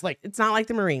the last- Catholic. It's not like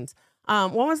the Marines.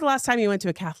 When was the last time you went to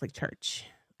a Catholic church?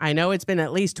 I know it's been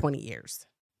at least 20 years.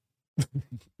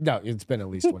 No, it's been at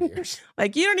least 20 years.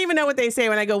 Like, you don't even know what they say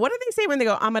when I go, what do they say when they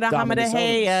go, Amada Hamada Dominus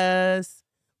Hayas?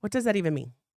 What does that even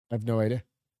mean? I have no idea.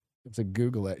 You have to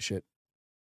Google that shit.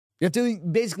 You have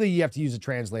to use a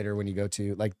translator when you go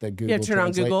to like the Google. You have to turn on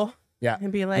Translate. Google. Yeah.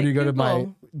 And be like, When you go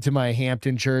Google. to my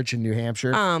Hampton church in New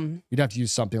Hampshire, you'd have to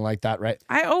use something like that, right?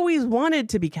 I always wanted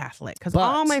to be Catholic because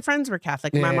all my friends were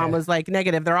Catholic. My mom was like,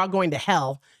 negative. They're all going to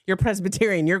hell. You're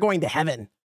Presbyterian. You're going to heaven.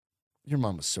 Your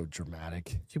mom was so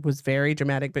dramatic. She was very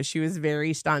dramatic, but she was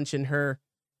very staunch in her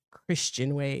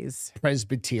Christian ways.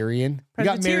 Presbyterian. You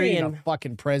got married in a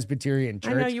fucking Presbyterian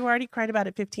church. I know, you already cried about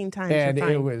it 15 times. And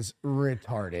it was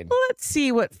retarded. Well, let's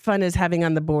see what fun is having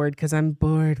on the board because I'm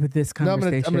bored with this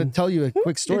conversation. No, I'm going to tell you a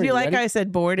quick story. Did you like I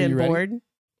said bored and bored?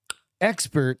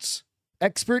 Expert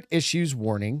issues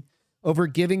warning over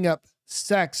giving up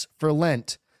sex for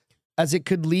Lent as it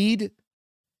could lead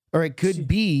or it could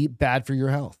be bad for your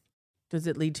health. Does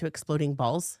it lead to exploding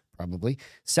balls? Probably.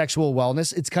 Sexual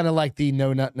wellness. It's kind of like the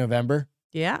No Nut November.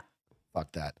 Yeah.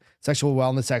 Fuck that. Sexual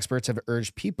wellness experts have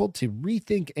urged people to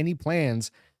rethink any plans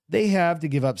they have to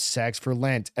give up sex for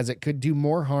Lent, as it could do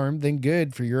more harm than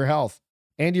good for your health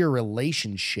and your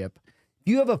relationship.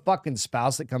 If you have a fucking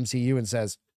spouse that comes to you and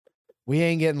says, we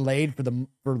ain't getting laid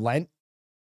for Lent,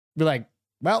 be like,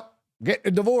 well, get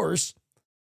a divorce.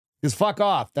 Because fuck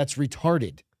off. That's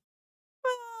retarded.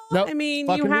 No, I mean,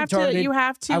 you have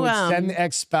to. I would send the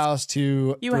ex-spouse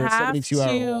to you have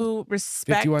to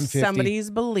respect somebody's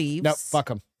beliefs. No, fuck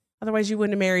them. Otherwise, you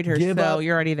wouldn't have married her. So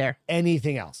you're already there.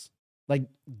 Anything else? Like,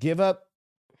 give up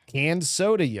canned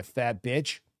soda, you fat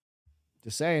bitch.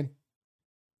 Just saying.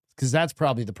 Because that's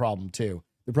probably the problem too.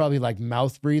 They're probably like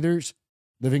mouth breathers,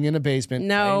 living in a basement,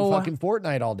 playing fucking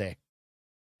Fortnite all day.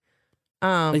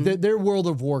 Like they're World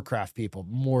of Warcraft people,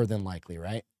 more than likely,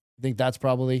 right? I think that's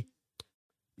probably.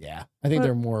 Yeah, I think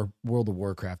they're more World of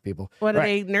Warcraft people. What are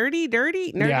they? Nerdy,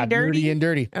 dirty? Nerdy and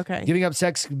dirty. Okay. Giving up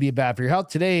sex could be bad for your health.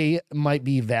 Today might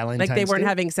be Valentine's Day. Like they weren't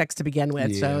having sex to begin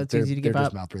with, so it's easy to give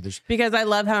up. Mouth breathers. Because I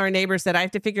love how our neighbor said, I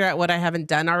have to figure out what I haven't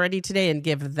done already today and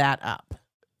give that up.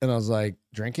 And I was like,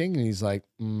 drinking? And he's like,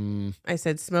 I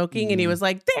said smoking, and he was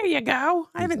like, there you go.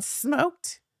 I haven't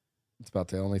smoked. It's about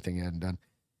the only thing I hadn't done.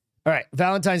 All right,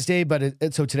 Valentine's Day,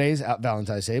 but so today's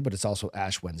Valentine's Day, but it's also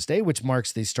Ash Wednesday, which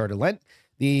marks the start of Lent.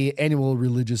 The annual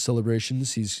religious celebration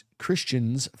sees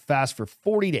Christians fast for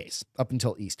 40 days up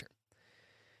until Easter.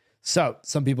 So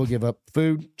some people give up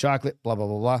food, chocolate, blah, blah,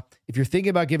 blah, blah. If you're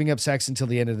thinking about giving up sex until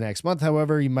the end of the next month,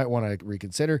 however, you might want to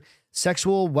reconsider.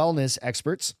 Sexual wellness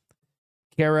experts,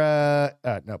 Kalila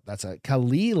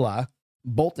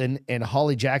Bolton and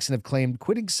Holly Jackson have claimed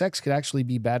quitting sex could actually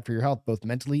be bad for your health, both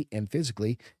mentally and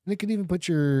physically, and it could even put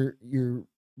your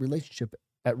relationship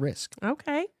at risk.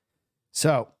 Okay.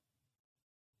 So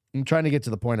I'm trying to get to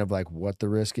the point of like what the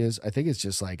risk is. I think it's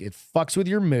just like it fucks with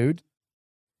your mood.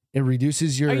 It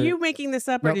reduces your. Are you making this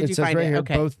up or did you find right it?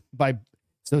 Here, okay.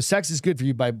 So sex is good for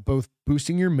you by both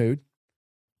boosting your mood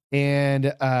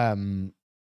and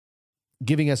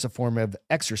giving us a form of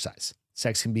exercise.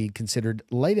 Sex can be considered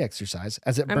light exercise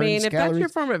as it burns calories. If that's your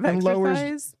form of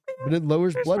exercise, but it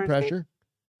lowers blood pressure.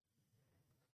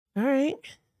 All right.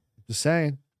 Just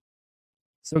saying.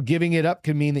 So giving it up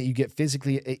can mean that you get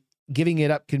physically. Giving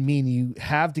it up can mean you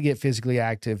have to get physically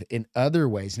active in other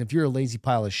ways. And if you're a lazy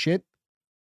pile of shit,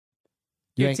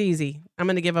 it's easy. I'm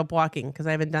going to give up walking because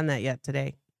I haven't done that yet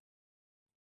today.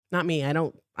 Not me.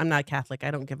 I'm not Catholic.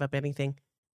 I don't give up anything.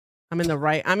 I'm in the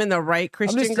right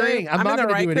Christian group. I'm in the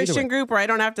right Christian group where I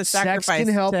don't have to sacrifice. Sex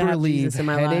can help relieve in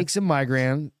my headaches life.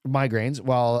 and migraines,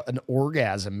 while an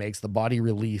orgasm makes the body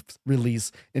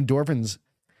release endorphins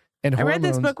and hormones. I read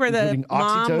this book where the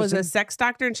mom was a oxytocin. sex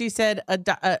doctor, and she said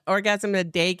orgasm in a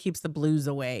day keeps the blues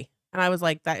away. And I was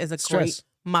like, that is a great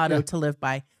motto to live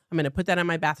by. I'm going to put that on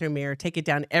my bathroom mirror, take it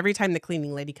down every time the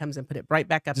cleaning lady comes and put it right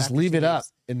back up. Just leave it up.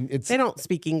 And they don't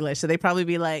speak English, so they probably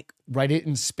be like, write it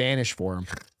in Spanish for them.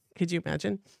 Could you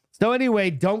imagine? So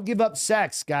anyway, don't give up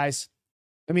sex, guys.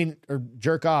 I mean, or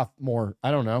jerk off more.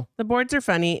 I don't know. The boards are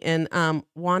funny, and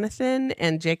Jonathan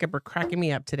and Jacob are cracking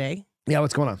me up today. Yeah,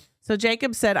 what's going on? So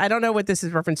Jacob said, I don't know what this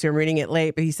is reference to. I'm reading it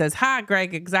late, but he says, ha,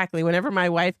 Greg, exactly. Whenever my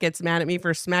wife gets mad at me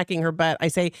for smacking her butt, I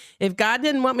say, if God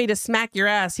didn't want me to smack your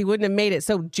ass, he wouldn't have made it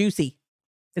so juicy.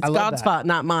 It's God's fault,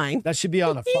 not mine. That should be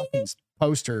on a fucking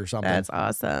poster or something. That's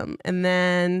awesome. And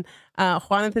then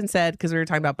Jonathan said, because we were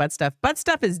talking about butt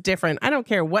stuff is different. I don't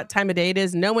care what time of day it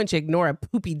is. No one should ignore a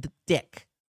poopy dick.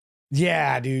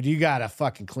 Yeah, dude, you got to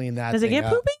fucking clean that Does it get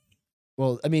up. poopy?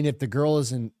 Well, I mean, if the girl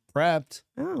isn't prepped.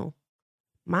 Oh,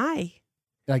 my.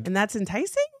 And that's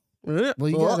enticing? Well,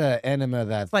 you got an enema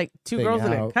that's it's like two girls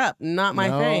in a cup. Not my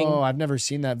thing. No, I've never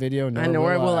seen that video.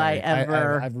 Nor will I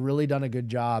ever. I've really done a good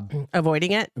job.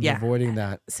 Avoiding it? Yeah. Avoiding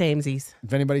that. Samesies.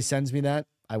 If anybody sends me that,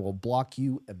 I will block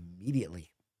you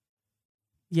immediately.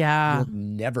 Yeah. You'll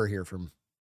never hear from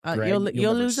Greg.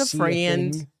 You'll lose a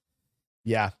friend.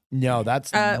 Yeah. No,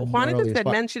 that's Juanita gnarly as said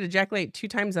fuck. men should ejaculate 2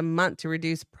 times a month to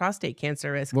reduce prostate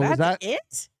cancer risk. What was That's that?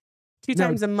 it? 2 No,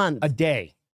 times a month. A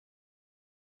day.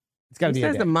 It's got to He be a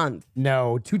says day. a month.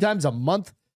 No, 2 times a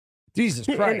month? Jesus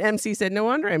And Christ. MC said, no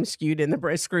wonder I'm screwed in the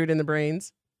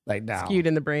brains. Like, no. Skewed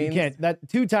in the You brains. can't. That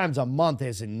 2 times a month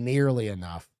isn't nearly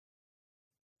enough.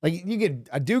 Like,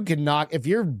 a dude can knock, if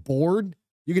you're bored,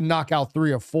 you can knock out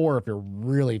 3 or 4 if you're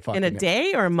really fucking In a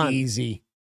day or a month? easy.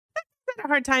 I had a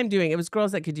hard time doing it. It was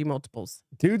girls that could do multiples.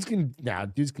 Dudes can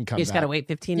come You just back. got to wait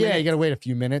 15 minutes. Yeah, you got to wait a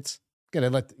few minutes. You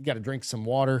got to drink some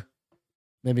water.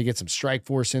 Maybe get some Strike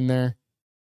Force in there.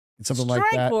 Something like that.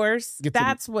 Strike Force. Get some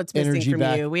That's what's missing energy from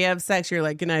back. you. We have sex. You're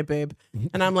like, good night, babe.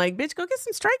 And I'm like, bitch, go get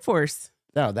some Strike Force.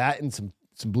 No, that and some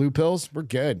blue pills. We're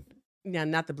good. Yeah,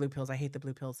 not the blue pills. I hate the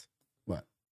blue pills. What?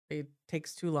 It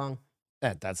takes too long.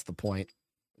 That's the point.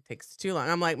 It takes too long.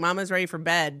 I'm like, Mama's ready for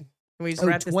bed. Can we just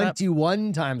wrap this up?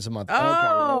 21 times a month.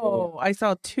 Oh, I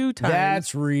saw 2 times.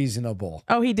 That's reasonable.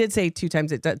 Oh, he did say 2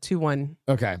 times. It's 2-1.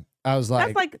 Okay. I was like,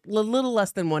 That's like a little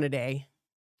less than 1 a day.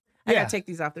 I Yeah. gotta take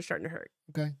these off. They're starting to hurt.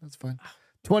 okay, that's fine.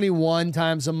 21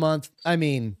 times a month. I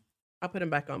mean, I'll put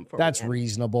them back on for that's me.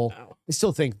 reasonable. Oh, I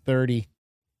still think 30.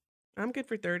 I'm good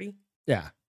for 30. Yeah.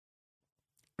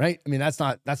 Right? I mean, that's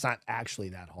not actually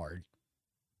that hard.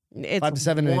 It's 5 to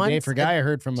 7 in a day for a guy. I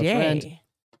heard from a friend. day.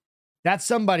 That's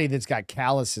somebody that's got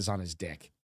calluses on his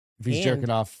dick. If he's And- jerking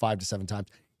off 5 to 7 times.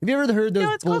 Have you ever heard those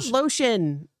No, it's called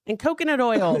lotion and coconut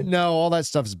oil. No, all that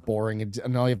stuff is boring.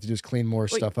 And all you have to do is clean more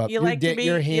Wait, stuff up. You like to be?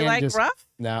 You like rough?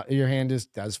 No, your hand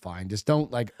just does fine. Just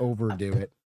don't like overdo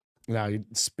it. No,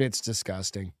 spit's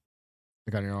disgusting.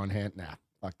 Like on your own hand. Nah,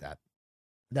 fuck that.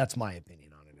 That's my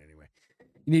opinion on it anyway.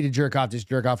 You need to jerk off, just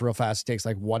jerk off real fast. It takes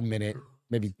like 1 minute,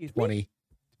 maybe Excuse me? 20,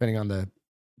 depending on the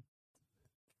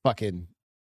fucking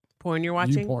Porn you're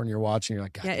watching? porn you're watching. You're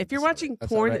like, God, Yeah, damn, if you're that's all watching right.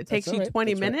 That's all porn right. that takes That's all you right.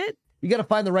 20 That's all right. minutes, You got to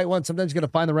find the right one. Sometimes you got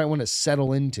to find the right one to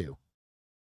settle into.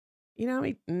 you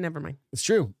know, never mind. It's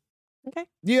true. Okay.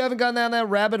 You haven't gone down that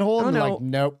rabbit hole Oh, and you're no. like,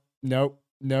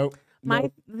 nope.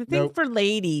 The thing nope. for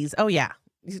ladies, oh yeah.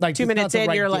 Like, 2 it's minutes not the in,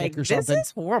 right you're dick like, or this something.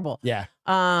 is horrible. Yeah.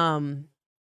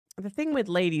 The thing with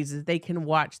ladies is they can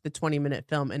watch the 20-minute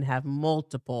film and have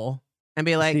multiple and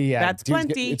be like, See, yeah, that's dudes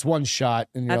plenty. it's one shot,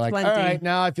 and you're That's like, all plenty. right,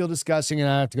 now I feel disgusting, and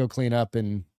I have to go clean up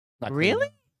and not clean Really?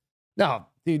 up. No,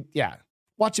 dude. Yeah,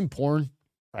 watching porn,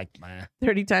 like, meh.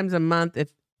 30 times a month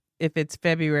if it's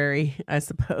February, I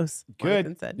suppose. Good.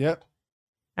 Jonathan said. Yep.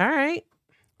 All right.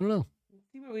 I don't know. Let's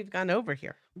see what we've gone over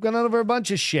here. We've gone over a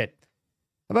bunch of shit.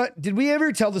 Did we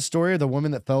ever tell the story of the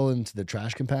woman that fell into the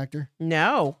trash compactor?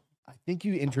 No. I think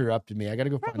you interrupted me. I got to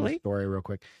go find Probably. the story real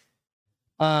quick.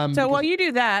 So while you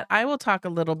do that, I will talk a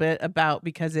little bit about,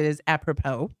 because it is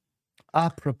apropos.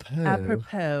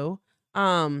 apropos.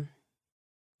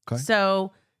 Okay.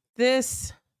 So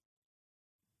this,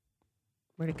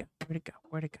 where'd it go?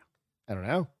 I don't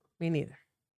know. Me neither.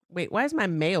 Wait, why is my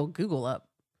mail Google up?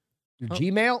 Your Oh.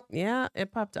 Gmail? Yeah,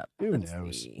 it popped up. Who Let's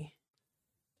knows? see.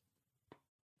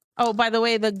 Oh, by the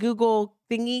way, the Google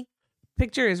thingy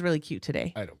picture is really cute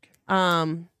today. I don't care.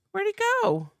 Where'd it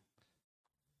go?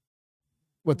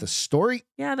 What, the story?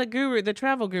 Yeah, the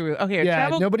travel guru. Oh, here, Yeah,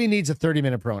 travel. nobody needs a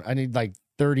 30-minute porno. I need like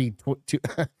 32.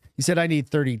 You said I need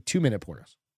 32-minute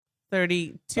pornos.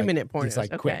 32-minute porn. It's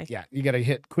like okay. quick. Yeah, you got to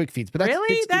hit quick feeds. But that's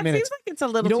Really? 60 That minutes. seems like it's a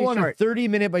little You don't too want short. a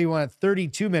 30-minute, but you want a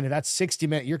 32-minute. That's 60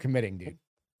 minutes. You're committing, dude.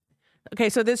 Okay,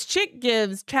 so this chick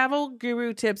gives travel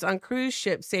guru tips on cruise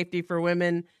ship safety for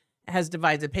women, has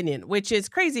divides opinion, which is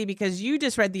crazy because you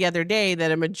just read the other day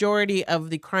that a majority of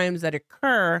the crimes that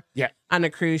occur on a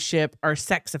cruise ship are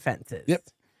sex offenses. Yep.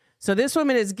 So this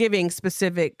woman is giving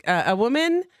specific, a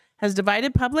woman has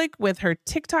divided public with her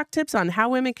TikTok tips on how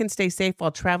women can stay safe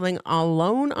while traveling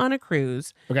alone on a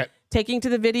cruise. Okay. Taking to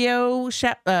the video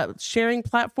sharing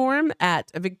platform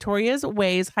at Victoria's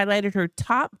Ways highlighted her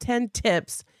top 10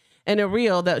 tips in a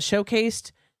reel that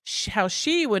showcased how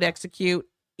she would execute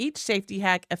each safety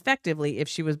hack effectively if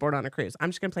she was bored on a cruise. I'm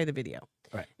just going to play the video.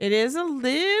 Right. It is a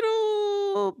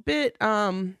little bit,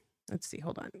 let's see,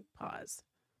 hold on, pause.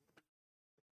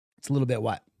 It's a little bit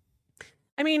what?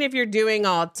 I mean, if you're doing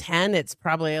all 10, it's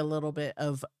probably a little bit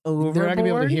of overboard. They're not going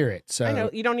to be able to hear it. So I know,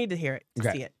 you don't need to hear it to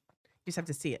Okay. see it. You just have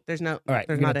to see it. There's no, all right,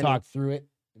 there's you're not going to any. talk through it.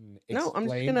 And No, I'm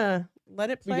just explain. going to let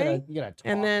it play. You gotta talk.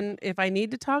 And then if I need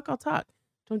to talk, I'll talk.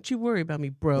 Don't you worry about me,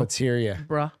 bro. Let's hear you.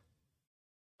 Bruh.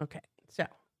 Okay, so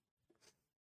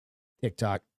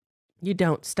TikTok. you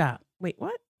don't stop. Wait,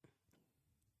 what?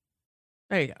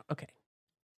 There you go. Okay.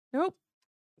 Nope.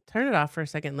 Turn it off for a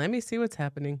second. Let me see what's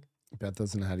happening. Beth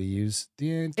doesn't know how to use the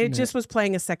internet. It just was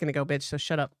playing a second ago, bitch, so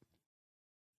shut up.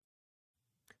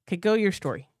 Okay, go your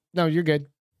story. No, you're good.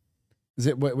 Is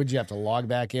it, what would you have to log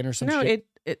back in or some No, shit?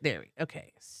 there.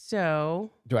 Okay,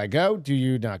 so Do I go? Do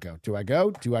you not go? Do I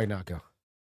go? Do I not go?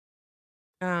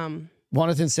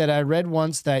 Jonathan said, I read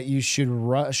once that you should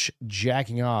rush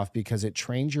jacking off because it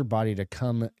trains your body to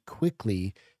come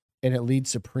quickly and it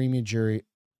leads to premature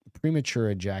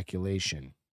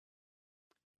ejaculation.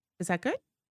 is that good?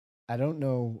 I don't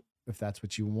know if that's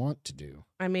what you want to do.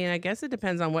 I mean, I guess it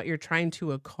depends on what you're trying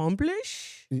to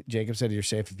accomplish. Jacob said you're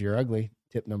safe if you're ugly.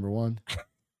 Tip number 1.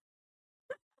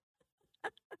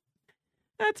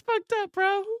 That's fucked up,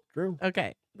 bro. True.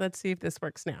 Okay, let's see if this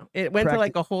works now. It went to Practice-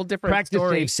 like a whole different Practice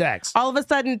story. safe sex. All of a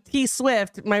sudden, T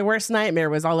Swift, my worst nightmare,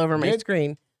 was all over my Good.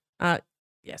 screen.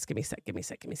 Yes, give me a sec.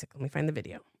 Let me find the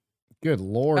video. Good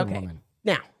Lord, Okay. woman.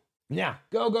 Now, Yeah.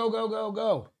 Go.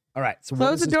 All right. So what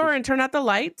close was the this- door and turn out the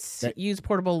lights. Okay. Use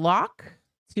portable lock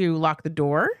to lock the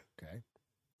door. Okay.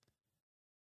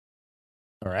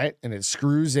 All right. And it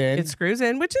screws in. It screws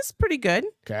in, which is pretty good.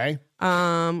 Okay.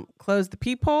 Close the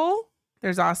peephole.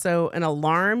 There's also an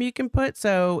alarm you can put.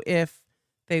 So if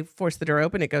they force the door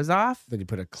open, it goes off Then you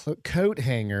put a coat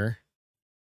hanger.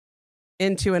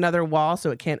 into another wall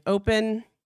so it can't open.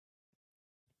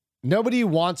 Nobody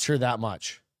wants her that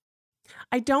much.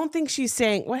 I don't think she's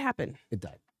saying, what happened? It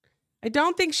died. I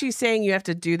don't think she's saying you have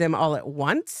to do them all at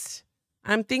once.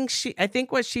 I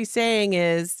think what she's saying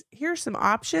is, here's some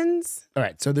options. All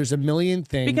right. So there's a million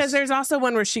things. Because there's also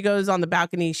one where she goes on the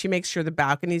balcony. She makes sure the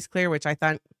balcony's clear, which I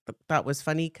thought was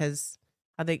funny because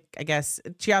I guess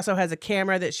she also has a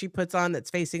camera that she puts on that's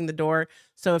facing the door.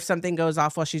 So if something goes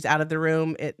off while she's out of the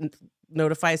room, it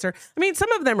notifies her. I mean,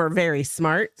 some of them are very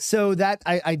smart. So that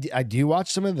I do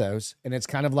watch some of those, and it's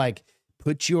kind of like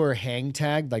put your hang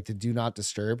tag, like the do not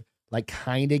disturb, like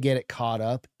kind of get it caught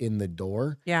up in the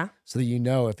door. Yeah. So that you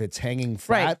know if it's hanging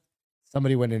flat, Right.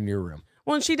 somebody went in your room.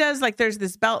 Well, and she does, like, there's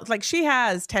this belt, like she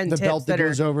has 10 The tips belt that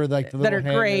goes over like the that little are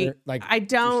hanger, great. Like I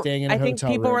don't, staying in a I think hotel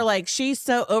people room. were like, she's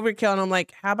so overkill. And I'm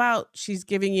like, how about she's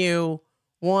giving you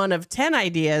one of 10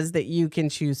 ideas that you can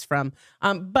choose from?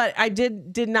 But I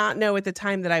did not know at the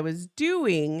time that I was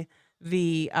doing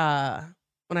the,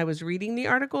 when I was reading the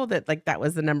article that like, that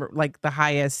was the number, like the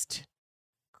highest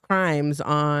crimes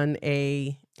on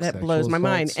that Sexual blows my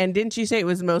mind. assaults. And didn't you say it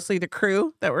was mostly the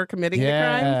crew that were committing the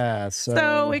crimes? Yeah.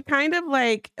 So it kind of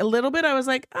like a little bit, I was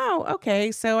like, oh,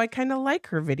 okay. So I kind of like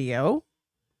her video.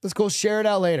 let's go share it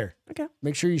out later. Okay.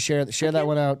 Make sure you share that Okay.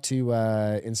 one out to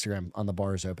Instagram on the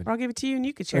Bars Open. I'll give it to you and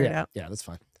you could share Oh, it out. Yeah, that's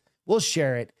fine. We'll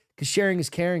share it because sharing is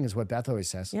caring is what Beth always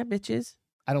says. Yeah, bitches.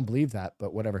 I don't believe that,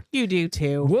 but whatever. You do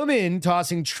too. Woman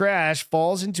tossing trash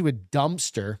falls into a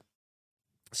dumpster,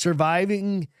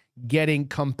 surviving getting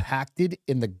compacted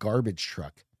in the garbage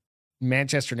truck.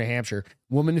 Manchester, New Hampshire.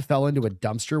 Woman fell into a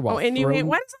dumpster while Oh, and throwing...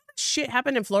 why does all this shit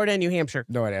happen in Florida and New Hampshire?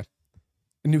 No idea.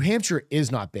 New Hampshire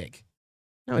is not big.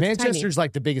 No, it's Manchester's tiny.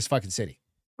 like the biggest fucking city.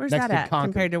 Where's next that to at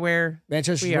Concord. compared to where?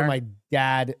 Manchester's We where are. my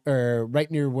dad, or right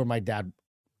near where my dad...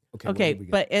 where Okay, did we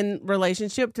go? but in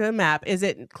relationship to the map, is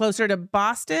it closer to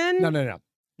Boston? No.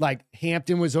 Like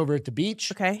Hampton was over at the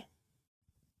beach. Okay.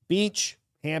 Beach,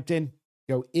 Hampton,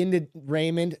 go into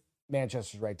Raymond.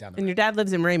 Manchester's right down there. And your dad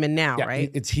lives in Raymond now, Yeah,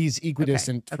 right? he's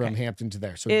equidistant Okay, from okay. Hampton to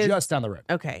there. So Is- just down the road.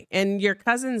 Okay. And your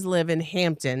cousins live in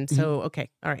Hampton. So, okay.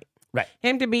 All right. Mm-hmm. Right.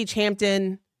 Hampton Beach,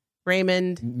 Hampton,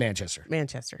 Raymond, Manchester.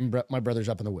 Manchester. My brother's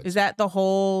up in the woods. Is that the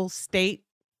whole state,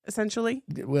 essentially?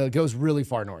 Well, it goes really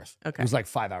far north. Okay. It was like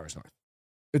 5 hours north.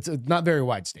 It's a not very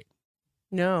wide state.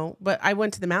 No, but I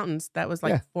went to the mountains. That was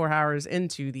like Yeah. 4 hours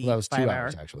into the Well, that was 5 2 hour.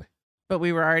 hours, actually. But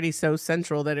we were already so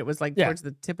central that it was like Yeah. towards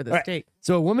the tip of the All right. state.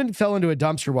 So a woman fell into a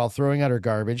dumpster while throwing out her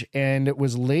garbage and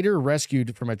was later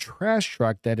rescued from a trash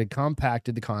truck that had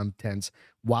compacted the contents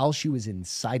while she was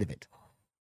inside of it.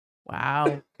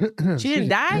 Wow. She didn't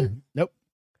die? Nope.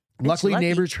 Bitch, Luckily, lucky.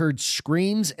 neighbors heard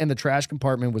screams and the trash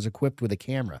compartment was equipped with a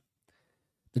camera.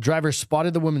 The driver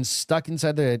spotted the woman stuck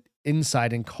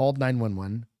inside and called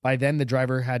 911. By then, the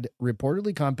driver had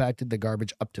reportedly compacted the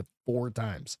garbage up to 4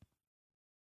 times.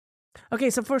 Okay,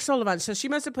 so for Sullivan, so she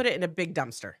must have put it in a big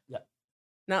dumpster. Yeah.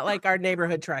 Not like our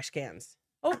neighborhood trash cans.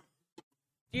 Oh,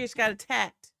 you just got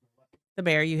attacked. The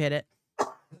bear, you hit it.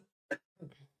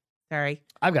 Sorry.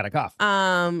 I've got a cough.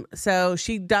 So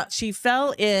she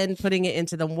fell in, putting it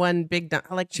into the one big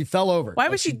like She fell over. Why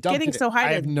Like, was she dumped getting it. so high I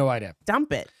to- have no idea.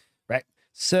 dump it. Right.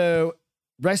 So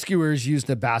rescuers used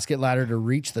a basket ladder to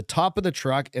reach the top of the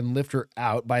truck and lift her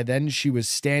out. By then, she was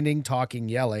standing, talking,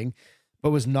 yelling,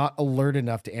 but was not alert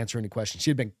enough to answer any questions. She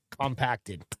had been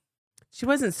compacted. She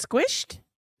wasn't squished.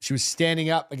 She was standing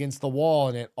up against the wall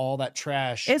and all that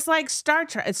trash. It's like Star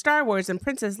Wars and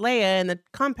Princess Leia and the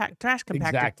trash compactor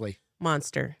Exactly.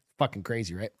 monster. Fucking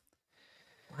crazy, right?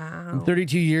 Wow. In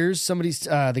 32 years,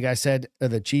 the guy said,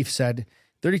 the chief said,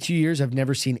 32 years, I've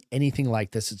never seen anything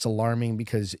like this. It's alarming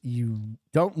because you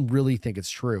don't really think it's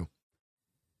true.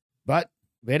 But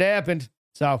it happened.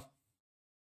 So,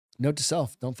 note to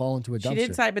self, don't fall into a dumpster. She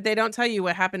did say, but they don't tell you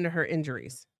what happened to her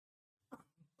injuries.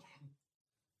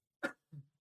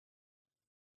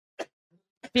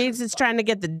 Jesus trying to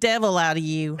get the devil out of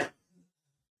you.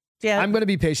 Yeah. I'm going to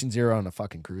be patient zero on a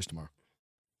fucking cruise tomorrow.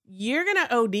 You're going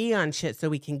to OD on shit so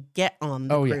we can get on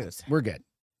the cruise. Yeah. We're good.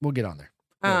 We'll get on there.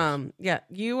 Yeah,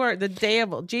 you are the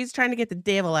devil. Jesus trying to get the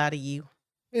devil out of you.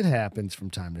 It happens from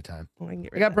time to time. Oh, I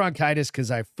got bronchitis because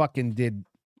I fucking did.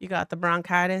 You got the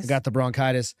bronchitis? I got the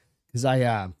bronchitis because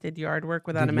I did yard work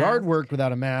without a mask. Yard work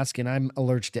without a mask, and I'm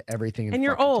allergic to everything. And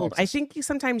you're old. Texas. I think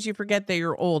sometimes you forget that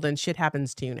you're old and shit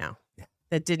happens to you now. Yeah.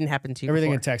 That didn't happen to you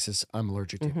Everything before. in Texas, I'm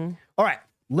allergic to. Mm-hmm. All right,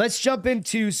 let's jump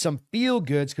into some feel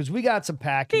goods because we got some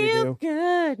packing to do.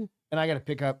 Good. And I got to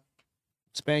pick up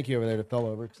Spanky over there that fell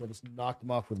over because I just knocked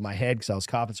him off with my head because I was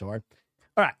coughing so hard.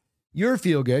 All right, your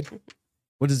feel good.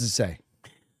 What does it say?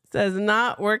 It says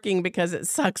not working because it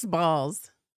sucks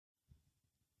balls.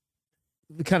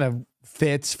 It kind of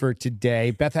fits for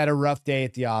today. Beth had a rough day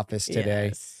at the office today.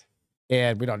 Yes.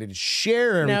 And we don't need to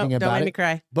share everything Don't about make it. me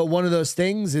cry. But one of those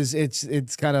things is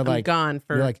it's kind of I'm like gone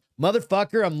for you're like,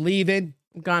 motherfucker, I'm leaving.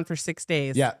 I'm gone for 6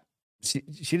 days. Yeah. She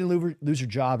didn't lose her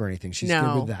job or anything. She's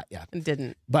good with that. Yeah.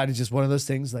 Didn't. But it's just one of those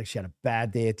things, like she had a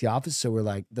bad day at the office. So we're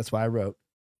like, that's why I wrote,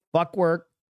 fuck work,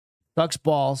 sucks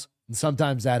balls. And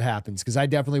sometimes that happens. Because I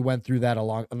definitely went through that a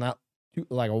while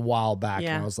back.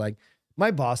 Yeah. And I was like,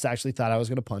 my boss actually thought I was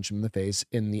going to punch him in the face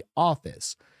in the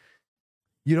office.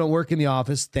 You don't work in the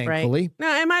office, thankfully. Right. No,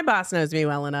 and my boss knows me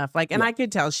well enough. Like, and I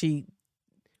could tell she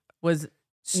was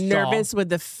nervous with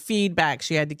the feedback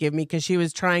she had to give me because she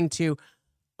was trying to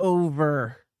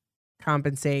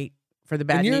overcompensate for the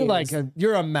bad and you're news. like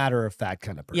you're a matter of fact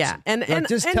kind of person. Yeah, and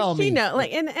just and tell she me. know,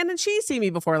 like, and she's seen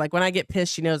me before. Like when I get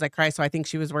pissed, she knows I cry, so I think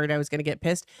she was worried I was going to get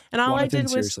pissed. And all I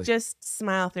did was just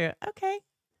smile through it. Okay,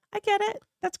 I get it.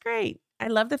 That's great. I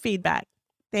love the feedback.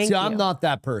 Thank you. See, I'm not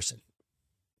that person.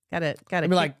 Got it.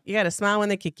 Like, you got to smile when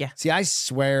they kick you. See, I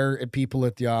swear at people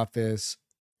at the office,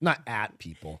 not at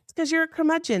people. It's because you're a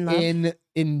curmudgeon, love.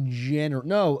 In general,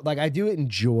 no, like I do it in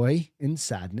joy, in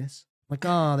sadness. Like,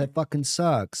 oh, that fucking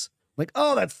sucks. Like,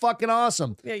 oh, that's fucking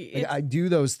awesome. Yeah, like, I do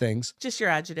those things. Just your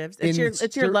adjectives.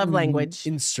 It's your love language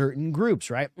in certain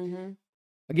groups, right? Mm-hmm.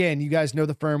 Again, you guys know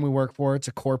the firm we work for. It's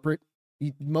a corporate.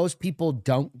 Most people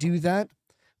don't do that.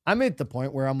 I'm at the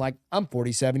point where I'm like, I'm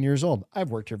 47 years old.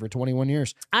 I've worked here for 21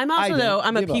 years. I'm also,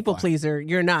 I'm a people pleaser.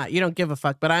 You're not. You don't give a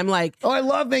fuck. But I'm like, oh, I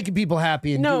love making people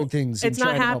happy and doing things. It's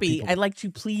not happy. I like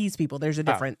to please people. There's a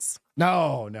difference.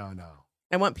 No.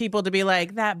 I want people to be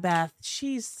like, that Beth,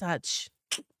 she's such.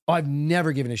 Oh, I've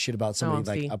never given a shit about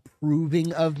somebody like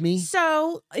approving of me.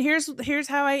 So here's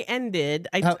how I ended.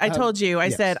 I told you, I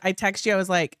said, I texted you. I was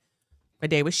like, my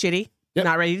day was shitty. Yep.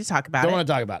 Not ready to talk about it. Don't want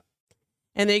to talk about it.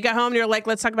 And then you got home and you're like,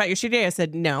 let's talk about your shitty day. I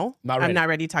said, no, I'm not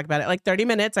ready to talk about it. Like 30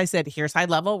 minutes. I said, here's high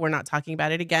level. We're not talking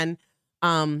about it again.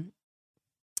 And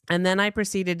then I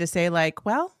proceeded to say like,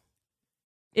 well,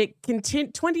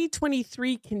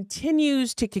 2023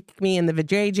 continues to kick me in the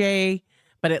vajayjay,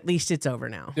 but at least it's over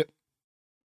now. Yep.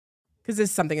 Because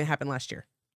this is something that happened last year.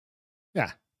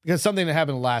 Yeah. Because something that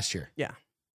happened last year. Yeah.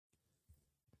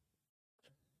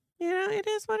 You know, it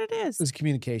is what it is. It was a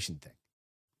communication thing.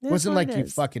 It wasn't like you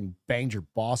fucking banged your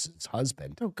boss's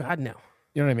husband. Oh, God, no.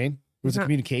 You know what I mean? It was a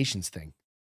communications thing.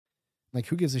 Like,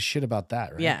 who gives a shit about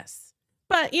that, right? Yes.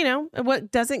 But, you know, what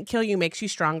doesn't kill you makes you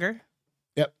stronger.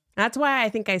 Yep. That's why I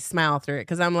think I smile through it.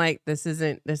 Because I'm like, this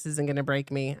isn't going to break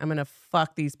me. I'm going to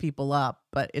fuck these people up,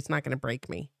 but it's not going to break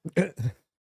me.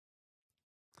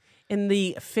 In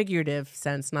the figurative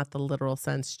sense, not the literal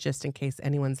sense, just in case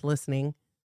anyone's listening.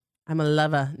 I'm a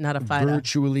lover, not a fighter.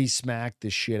 Virtually smack the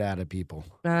shit out of people.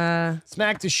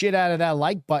 Smack the shit out of that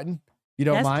like button. You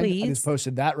don't mind? Please. I just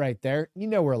posted that right there. You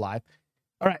know we're live.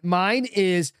 All right. Mine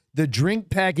is the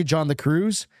drink package on the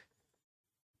cruise.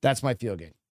 That's my feel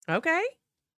good. Okay.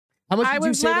 How much I did you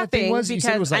was say that thing laughing was? You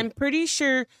said it was because like... I'm pretty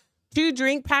sure 2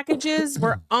 drink packages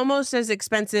were almost as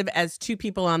expensive as 2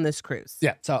 people on this cruise.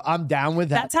 Yeah. So I'm down with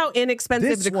that. That's how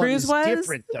inexpensive the cruise was. This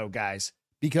different though, guys,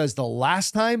 because the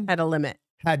last time had a limit.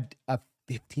 Had a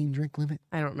 15 drink limit.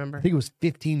 I don't remember. I think it was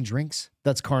 15 drinks.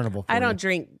 That's Carnival. I don't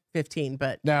drink 15,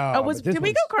 but no. Oh, did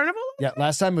we go Carnival? Yeah,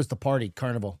 last time was the party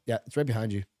Carnival. Yeah, it's right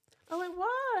behind you. Oh, it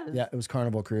was. Yeah, it was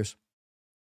Carnival Cruise.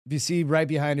 If you see right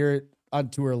behind her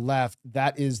to her left,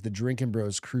 that is the Drinkin'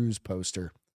 Bros Cruise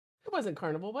poster. It wasn't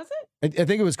Carnival, was it? I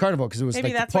think it was Carnival because it was Maybe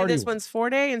like that's the why party. this one's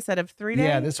 4-day instead of 3-day.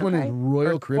 Yeah, this one is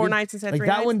Royal Or Caribbean. 4 nights instead of Like 3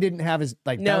 that nights. one didn't have as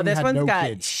like that No, one this had one's no got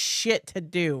kids. shit to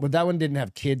do. But that one didn't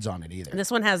have kids on it either.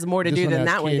 This one has more to This do one than has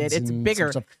that one did. kids It's and some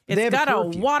bigger. stuff. They It's have got a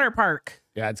curfew. water park.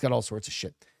 Yeah, it's got all sorts of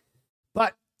shit.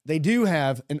 But they do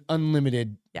have an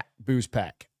unlimited booze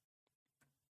pack.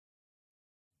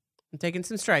 I'm taking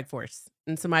some Strike Force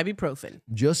and some ibuprofen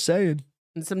Just saying.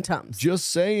 and some Tums. Just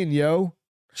saying, yo.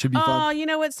 Should be Oh, fun. you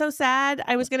know what's so sad?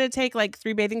 I was going to take like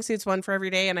 3 bathing suits, one for every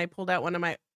day, and I pulled out one of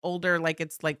my older, like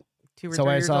it's like 2 or 3 So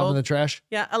I years saw them in old. the trash.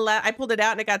 Yeah, I pulled it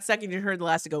out and it got stuck, and you heard the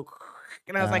elastic go,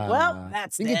 and I was like, well,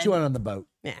 that's we can dead. get you one on the boat.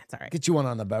 Yeah, it's all right. Get you one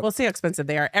on the boat. We'll see how expensive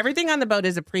they are. Everything on the boat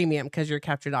is a premium because you're a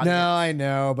captured audience. No, I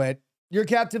know, but you're a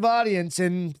captive audience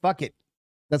and fuck it.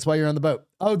 That's why you're on the boat.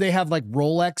 Oh, they have like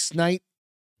Rolex night.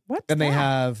 What? And they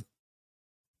have.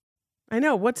 I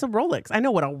know. What's a Rolex? I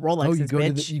know what a Rolex you is, go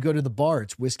bitch. to you go to the bar.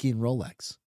 It's whiskey and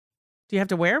Rolex. Do you have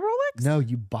to wear a Rolex? No,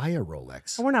 you buy a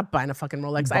Rolex. Oh, we're not buying a fucking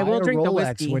Rolex. You I buy will a drink the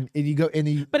Rolex whiskey. when and you go and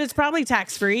you But it's probably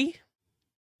tax-free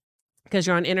because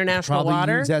you're on international probably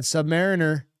water. use that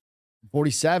Submariner.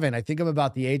 47. I think I'm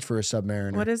about the age for a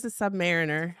Submariner. What is a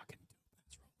Submariner?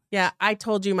 Yeah, I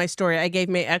told you my story. I gave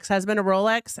my ex-husband a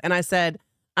Rolex, and I said,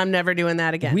 I'm never doing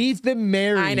that again. We've been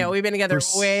married. I know. We've been together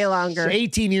for way longer.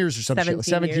 18 years or something.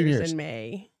 17 years. in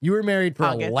May. You were married for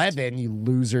August. 11, you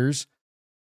losers.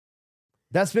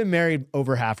 That's been married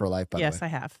over half her life, by the way. Yes, I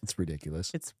have. It's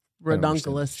ridiculous. It's I don't understand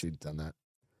redunculous. She'd done that.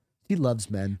 He loves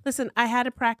men. Listen, I had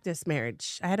a practice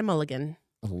marriage. I had a mulligan.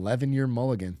 11-year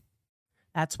mulligan.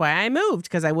 That's why I moved,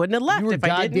 because I wouldn't have left You were if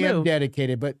I didn't goddamn move.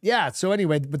 dedicated. But yeah, so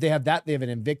anyway, but they have that. They have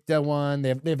an Invicta one. They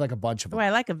have like a bunch of Oh, them.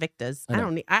 I like a Victas. I I know.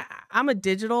 don't need. I'm a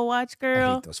digital watch I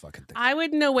girl. hate those fucking things. I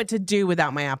wouldn't know what to do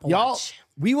without my Apple Y'all, Watch.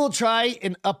 we will try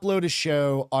and upload a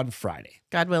show on Friday.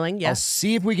 God willing, I'll yes.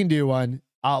 see if we can do one.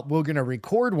 We're going to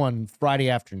record one Friday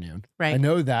afternoon. Right. I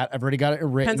know that. I've already got it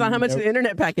written. Depends on how much the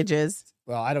internet package is.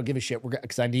 Well, I don't give a shit.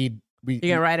 Because I need. You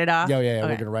gonna write it off? Yeah. Okay. We're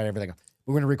going to write everything off.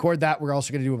 We're going to record that. We're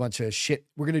also going to do a bunch of shit.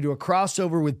 We're going to do a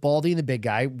crossover with Baldy and the Big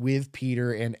Guy with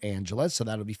Peter and Angela. So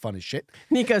that'll be fun as shit.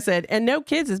 Nico said, and no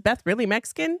kids. Is Beth really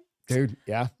Mexican? Dude,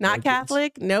 yeah. Not no kids.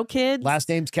 Catholic? No kids? Last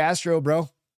name's Castro, bro.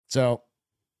 So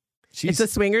she's.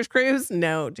 It's a swingers cruise?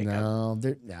 No, Jacob. No.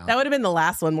 That would have been the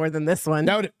last one more than this one.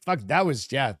 That was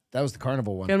the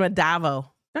Carnival one. Get him a Davo.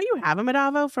 Don't you have a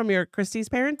Medavo from your Christie's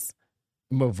parents?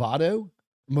 Movado?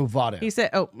 He said,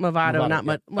 oh, Movado, not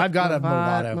yeah. I've got a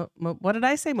Movado. What did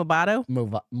I say? Movado?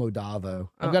 Modavo.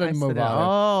 I've Oh, got a I said it Movado.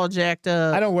 all jacked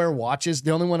up. I don't wear watches.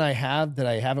 The only one I have that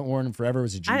I haven't worn in forever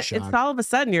was a G-Shock. It's all of a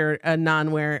sudden you're a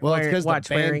non-wear Well, it's because the watch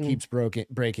band wearing. keeps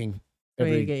breaking. We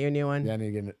need to get you a new one. Yeah, I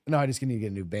need to get. No, I just need to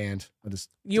get a new band.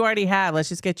 You already have. Let's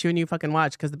just get you a new fucking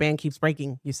watch because the band keeps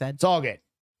breaking. You said. It's all good.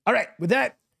 All right, with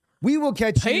that, we will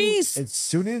catch Peace. you as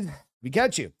soon as we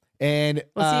catch you, and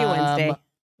We'll see you Wednesday.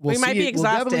 We might be We'll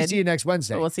definitely exhausted, see you next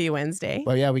Wednesday. But we'll see you Wednesday.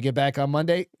 Well, yeah, we get back on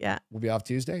Monday. Yeah. We'll be off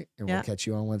Tuesday, and Yeah. we'll catch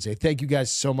you on Wednesday. Thank you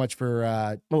guys so much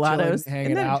for Mulattoes. chilling,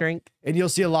 hanging Isn't that a out, drink? and you'll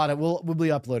see a lot of. We'll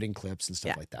be uploading clips and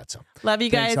stuff like that. So Love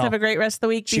you Thanks, guys. all. Have a great rest of the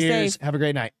week. Be cheers. safe. Have a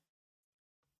great night.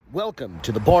 Welcome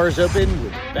to the Bars Open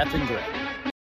with Beth and Greg.